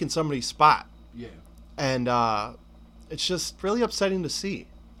taking somebody's spot. Yeah. And it's just really upsetting to see.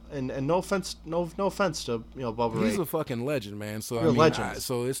 And no offense to, you know, Bubba Ray. He's a fucking legend, man. So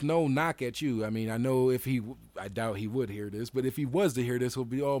so it's no knock at you. I mean, I know I doubt he would hear this, but if he was to hear this, he'll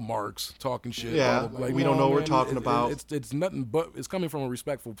be all marks talking shit. Yeah, like, we don't know what we're talking about. It's nothing but it's coming from a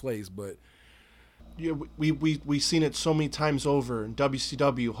respectful place, but. Yeah, we seen it so many times over. In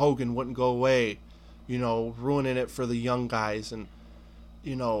WCW, Hogan wouldn't go away, you know, ruining it for the young guys. And,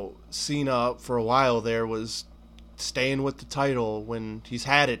 you know, Cena for a while there was staying with the title when he's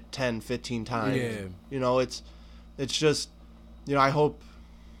had it 10, 15 times. Yeah. You know, it's just, you know, I hope,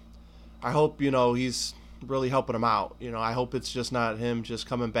 you know, he's really helping him out. You know, I hope it's just not him just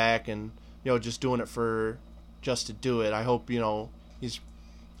coming back and, you know, just doing it just to do it. I hope, you know,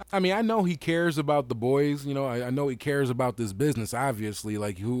 I mean, I know he cares about the boys. You know, I know he cares about this business. Obviously,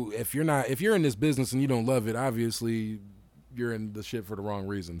 like, if you're in this business and you don't love it, obviously you're in the shit for the wrong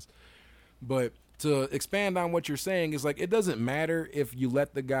reasons. But to expand on what you're saying is, like, it doesn't matter if you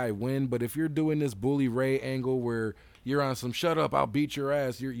let the guy win, but if you're doing this Bully Ray angle where you're on some shut up, I'll beat your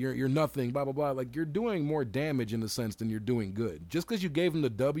ass, you're nothing, blah blah blah, like, you're doing more damage in a sense than you're doing good. Just because you gave him the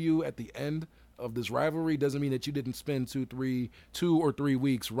W at the end of this rivalry doesn't mean that you didn't spend 2 or 3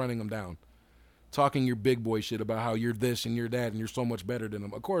 weeks running them down, talking your big boy shit about how you're this and you're that and you're so much better than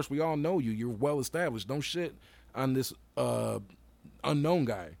them. Of course, we all know you're well established. Don't shit on this unknown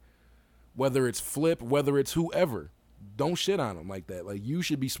guy, whether it's Flip, whether it's whoever. Don't shit on him like that. Like, you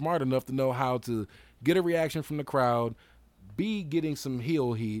should be smart enough to know how to get a reaction from the crowd, be getting some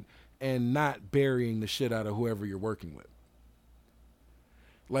heel heat, and not burying the shit out of whoever you're working with.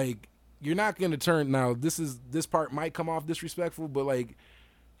 Like, you're not going to turn, now this part might come off disrespectful, but, like,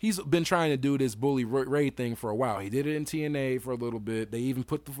 he's been trying to do this Bully Ray thing for a while. He did it in TNA for a little bit. They even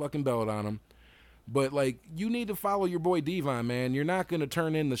put the fucking belt on him. But, like, you need to follow your boy Devon, man. You're not going to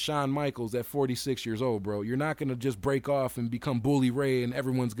turn into Shawn Michaels at 46 years old, bro. You're not going to just break off and become Bully Ray and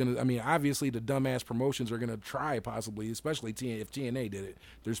everyone's going to – I mean, obviously the dumbass promotions are going to try possibly, especially if TNA did it.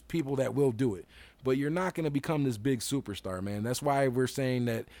 There's people that will do it. But you're not going to become this big superstar, man. That's why we're saying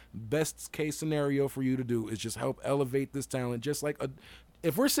that best case scenario for you to do is just help elevate this talent. Just like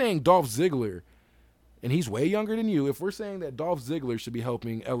if we're saying Dolph Ziggler – and he's way younger than you. If we're saying that Dolph Ziggler should be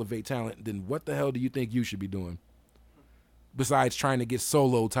helping elevate talent, then what the hell do you think you should be doing? Besides trying to get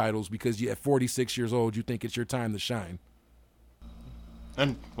solo titles because at 46 years old, you think it's your time to shine.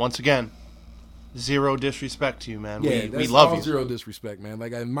 And once again, zero disrespect to you, man. Yeah, we love you. Zero disrespect, man.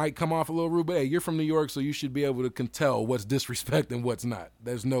 Like, I might come off a little rude, but hey, you're from New York, so you should be able to tell what's disrespect and what's not.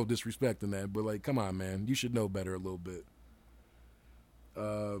 There's no disrespect in that, but like, come on, man. You should know better a little bit.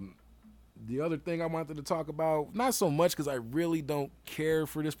 The other thing I wanted to talk about, not so much because I really don't care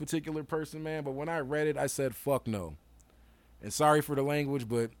for this particular person, man, but when I read it, I said, fuck no. And sorry for the language,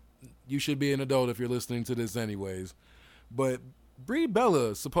 but you should be an adult if you're listening to this anyways. But Brie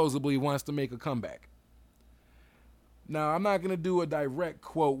Bella supposedly wants to make a comeback. Now, I'm not going to do a direct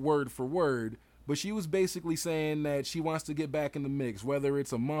quote word for word, but she was basically saying that she wants to get back in the mix, whether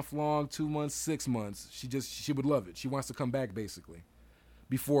it's a month long, 2 months, 6 months. She would love it. She wants to come back, basically,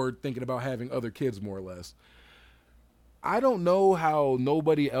 before thinking about having other kids, more or less. I don't know how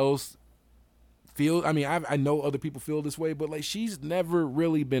nobody else feels. I mean, I know other people feel this way, but like, she's never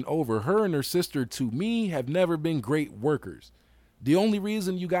really been over. Her and her sister, to me, have never been great workers. The only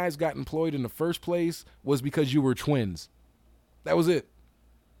reason you guys got employed in the first place was because you were twins. That was it.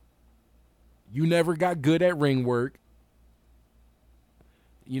 You never got good at ring work.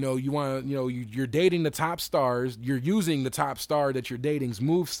 You're dating the top stars. You're using the top star that you're dating's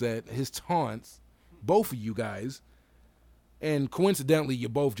moveset, his taunts, both of you guys. And coincidentally, you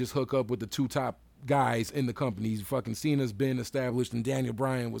both just hook up with the two top guys in the company. Fucking Cena's been established, and Daniel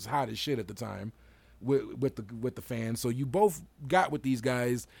Bryan was hot as shit at the time with the fans. So you both got with these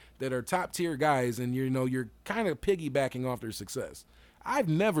guys that are top tier guys, and you're kind of piggybacking off their success. I've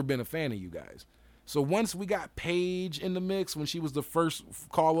never been a fan of you guys. So once we got Paige in the mix, when she was the first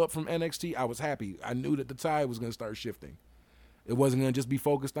call up from NXT, I was happy. I knew that the tide was going to start shifting. It wasn't going to just be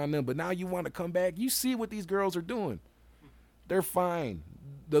focused on them. But now you want to come back. You see what these girls are doing. They're fine.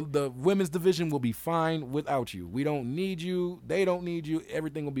 The women's division will be fine without you. We don't need you. They don't need you.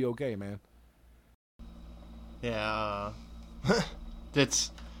 Everything will be okay, man. Yeah.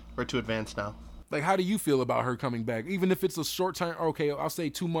 We're too advanced now. Like, how do you feel about her coming back? Even if it's a short time, okay, I'll say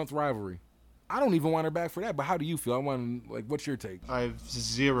 2-month rivalry. I don't even want her back for that, but how do you feel? What's your take? I have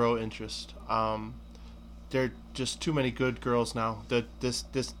zero interest. There are just too many good girls now. This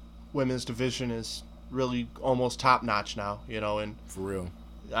women's division is really almost top notch now, and for real.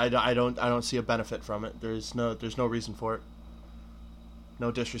 I don't see a benefit from it. There's no reason for it. No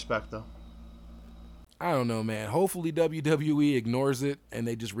disrespect though. I don't know, man. Hopefully WWE ignores it and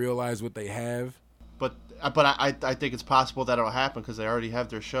they just realize what they have. But I think it's possible that it'll happen because they already have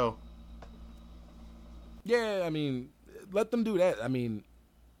their show. Yeah, I mean, let them do that. I mean,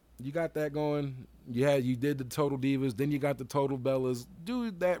 you got that going. You did the Total Divas, then you got the Total Bellas. Do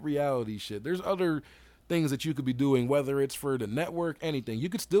that reality shit. There's other things that you could be doing, whether it's for the network, anything. You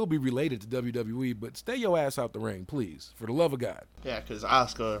could still be related to WWE, but stay your ass out the ring, please, for the love of God. Yeah, because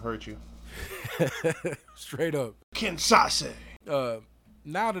Asuka hurt you. Straight up. Kinshasa.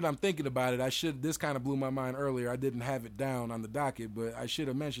 Now that I'm thinking about it, this kind of blew my mind earlier. I didn't have it down on the docket, but I should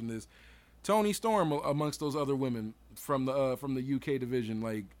have mentioned this. Toni Storm amongst those other women from the UK division.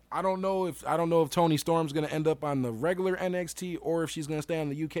 Like, I don't know if Toni Storm's going to end up on the regular NXT or if she's going to stay on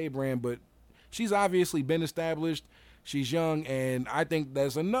the UK brand, but she's obviously been established. She's young, and I think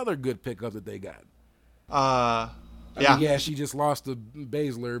that's another good pickup that they got. Yeah. She just lost to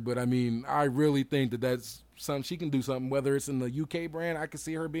Baszler, but I mean, I really think that's something she can do something. Whether it's in the UK brand, I could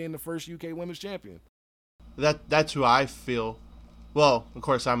see her being the first UK Women's Champion. That's who I feel. Well, of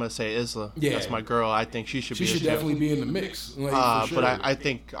course, I'm going to say Isla. Yeah. That's my girl. I think she should be. She should definitely be in the mix. Like, for sure. But I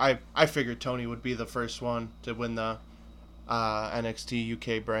think I figured Toni would be the first one to win the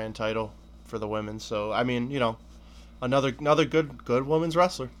NXT UK brand title for the women. So I mean, another good women's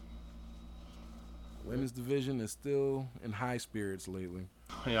wrestler. Women's division is still in high spirits lately.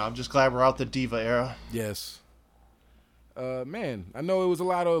 I'm just glad we're out the diva era. Yes. Man, I know it was a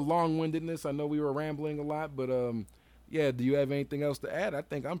lot of long-windedness. I know we were rambling a lot, but yeah, do you have anything else to add? I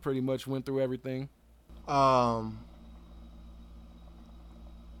think I'm pretty much went through everything. No,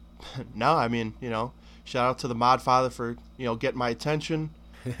 I mean, shout out to the Mod Father for, getting my attention.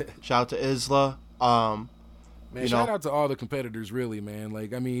 Shout out to Isla. Man, shout out to all the competitors, really, man.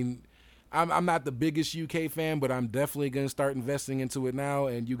 Like, I mean, I'm not the biggest UK fan, but I'm definitely going to start investing into it now,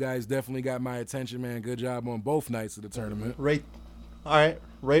 and you guys definitely got my attention, man. Good job on both nights of the tournament. All right,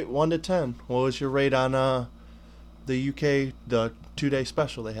 rate 1 to 10. What was your rate on the UK, the 2-day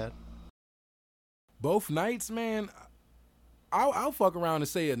special they had? Both nights, man, I'll fuck around and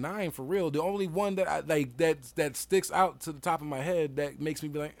say a 9 for real. The only one that I like that sticks out to the top of my head that makes me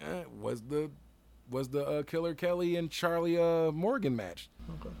be like, was the Killer Kelly and Charlie Morgan match.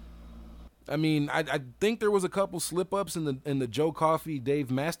 Okay. I mean, I think there was a couple slip ups in the Joe Coffey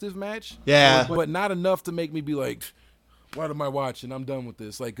Dave Mastiff match. Yeah, but not enough to make me be like, what am I watching? I'm done with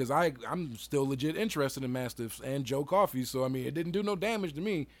this. Like, because I'm still legit interested in Mastiff and Joe Coffey. So I mean, it didn't do no damage to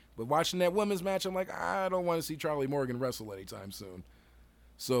me. But watching that women's match, I'm like, I don't want to see Charlie Morgan wrestle anytime soon.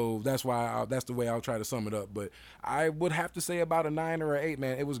 So that's why that's the way I'll try to sum it up. But I would have to say about a 9 or an 8,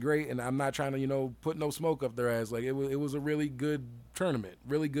 man. It was great, and I'm not trying to put no smoke up their ass. Like it was a really good tournament,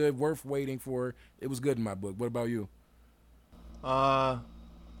 really good, worth waiting for. It was good in my book. What about you? Yeah,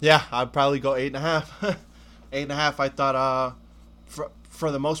 I'd probably go 8.5. 8.5. I thought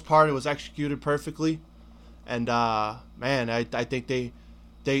for the most part it was executed perfectly, and man, I think they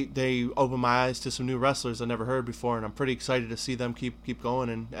opened my eyes to some new wrestlers I never heard before, and I'm pretty excited to see them keep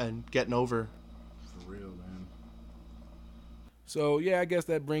going and getting over. For real, man. So, yeah, I guess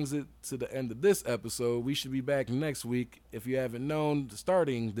that brings it to the end of this episode. We should be back next week. If you haven't known,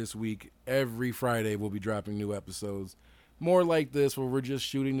 starting this week, every Friday we'll be dropping new episodes. More like this, where we're just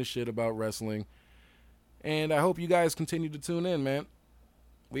shooting the shit about wrestling. And I hope you guys continue to tune in, man.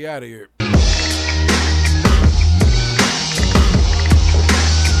 We out of here.